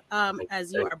well,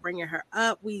 as you are bringing her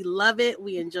up. We love it.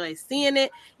 We enjoy seeing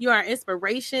it. You are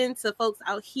inspiration to folks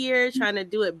out here trying to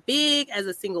do it big as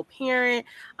a single parent,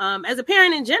 as a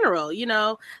parent in general,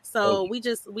 So we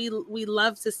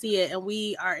love to see it, and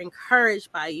we are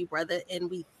encouraged by you, brother, and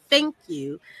we thank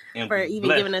you for even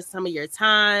giving us some of your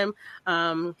time.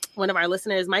 One of our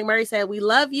listeners, Mike Murray, said, "We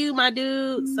love you, my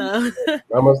dude." So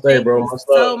namaste, bro.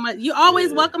 So much. You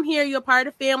always welcome here. You're a part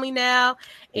of the family now.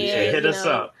 And hit us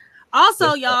up.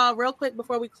 Also, y'all, real quick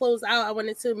before we close out, I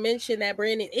wanted to mention that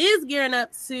Brandon is gearing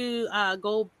up to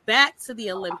go back to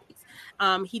the Olympics.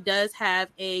 He does have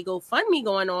a GoFundMe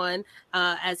going on,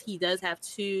 as he does have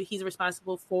he's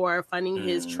responsible for funding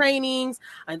his trainings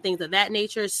and things of that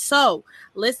nature. So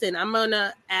listen, I'm going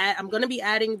to be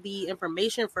adding the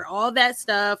information for all that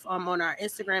stuff on our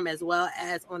Instagram, as well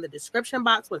as on the description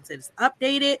box once it's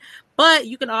updated. But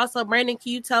you can also, Brandon,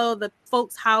 can you tell the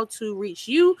folks how to reach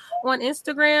you on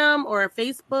Instagram or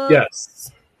Facebook?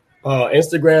 Yes.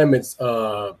 Instagram, it's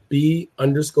B_DOT_Jones,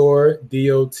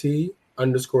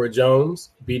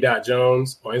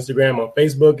 B.Jones on Instagram. On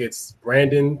Facebook, it's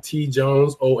Brandon T.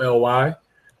 Jones, OLY.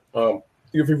 Feel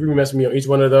free to message me on each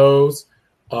one of those.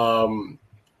 And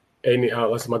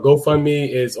my GoFundMe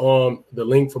is on the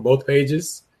link for both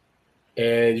pages.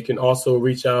 And you can also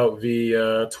reach out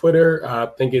via Twitter. I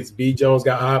think it's B Jones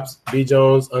Got Hops, B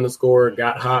Jones _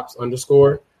 Got Hops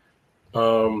 _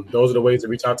 Those are the ways to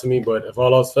reach out to me. But if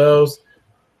all else fails,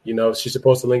 she should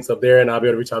post the links up there, and I'll be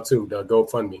able to reach out too. The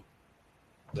GoFundMe.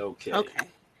 Okay.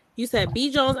 You said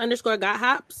B Jones _ Got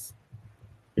Hops.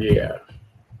 Yeah.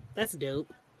 That's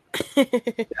dope. I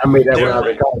made that when I was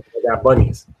in college. I got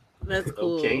bunnies. That's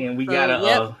cool. Okay, and we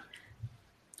got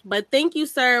But thank you,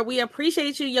 sir. We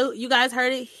appreciate you. You guys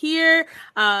heard it here,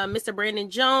 Mr.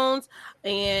 Brandon Jones.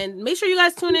 And make sure you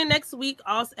guys tune in next week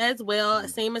as well.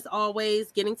 Same as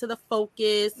always, Getting to the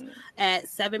Focus at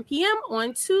 7 p.m.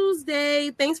 on Tuesday.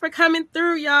 Thanks for coming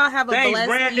through, y'all. Have a blessed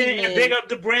Brandon, evening. and big up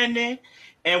to Brandon.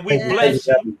 And we bless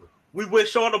you. We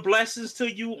wish all the blessings to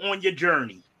you on your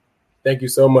journey. Thank you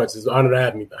so much. It's an honor to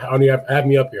have me. Have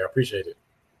me up here. I appreciate it.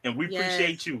 And we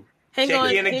appreciate you. Hang on,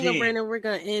 Brandon. We're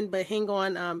gonna end, but hang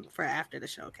on for after the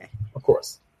show, okay? Of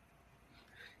course.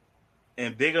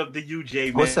 And big up to you, J,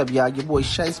 man. What's up, y'all? Your boy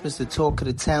Shice, Mr. Talk of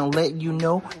the Town, letting you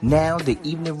know now the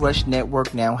Evening Rush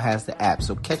Network now has the app.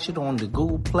 So catch it on the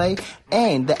Google Play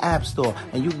and the App Store.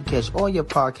 And you can catch all your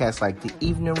podcasts like the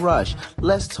Evening Rush,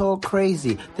 Let's Talk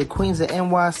Crazy, the Queens of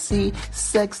NYC,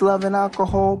 Sex, Love, and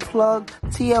Alcohol Plug,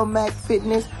 TL Mac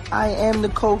Fitness, I Am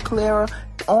Nicole Clara,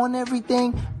 On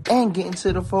Everything, and Getting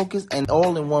to the Focus, and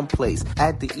all in one place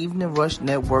at the Evening Rush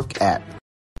Network app.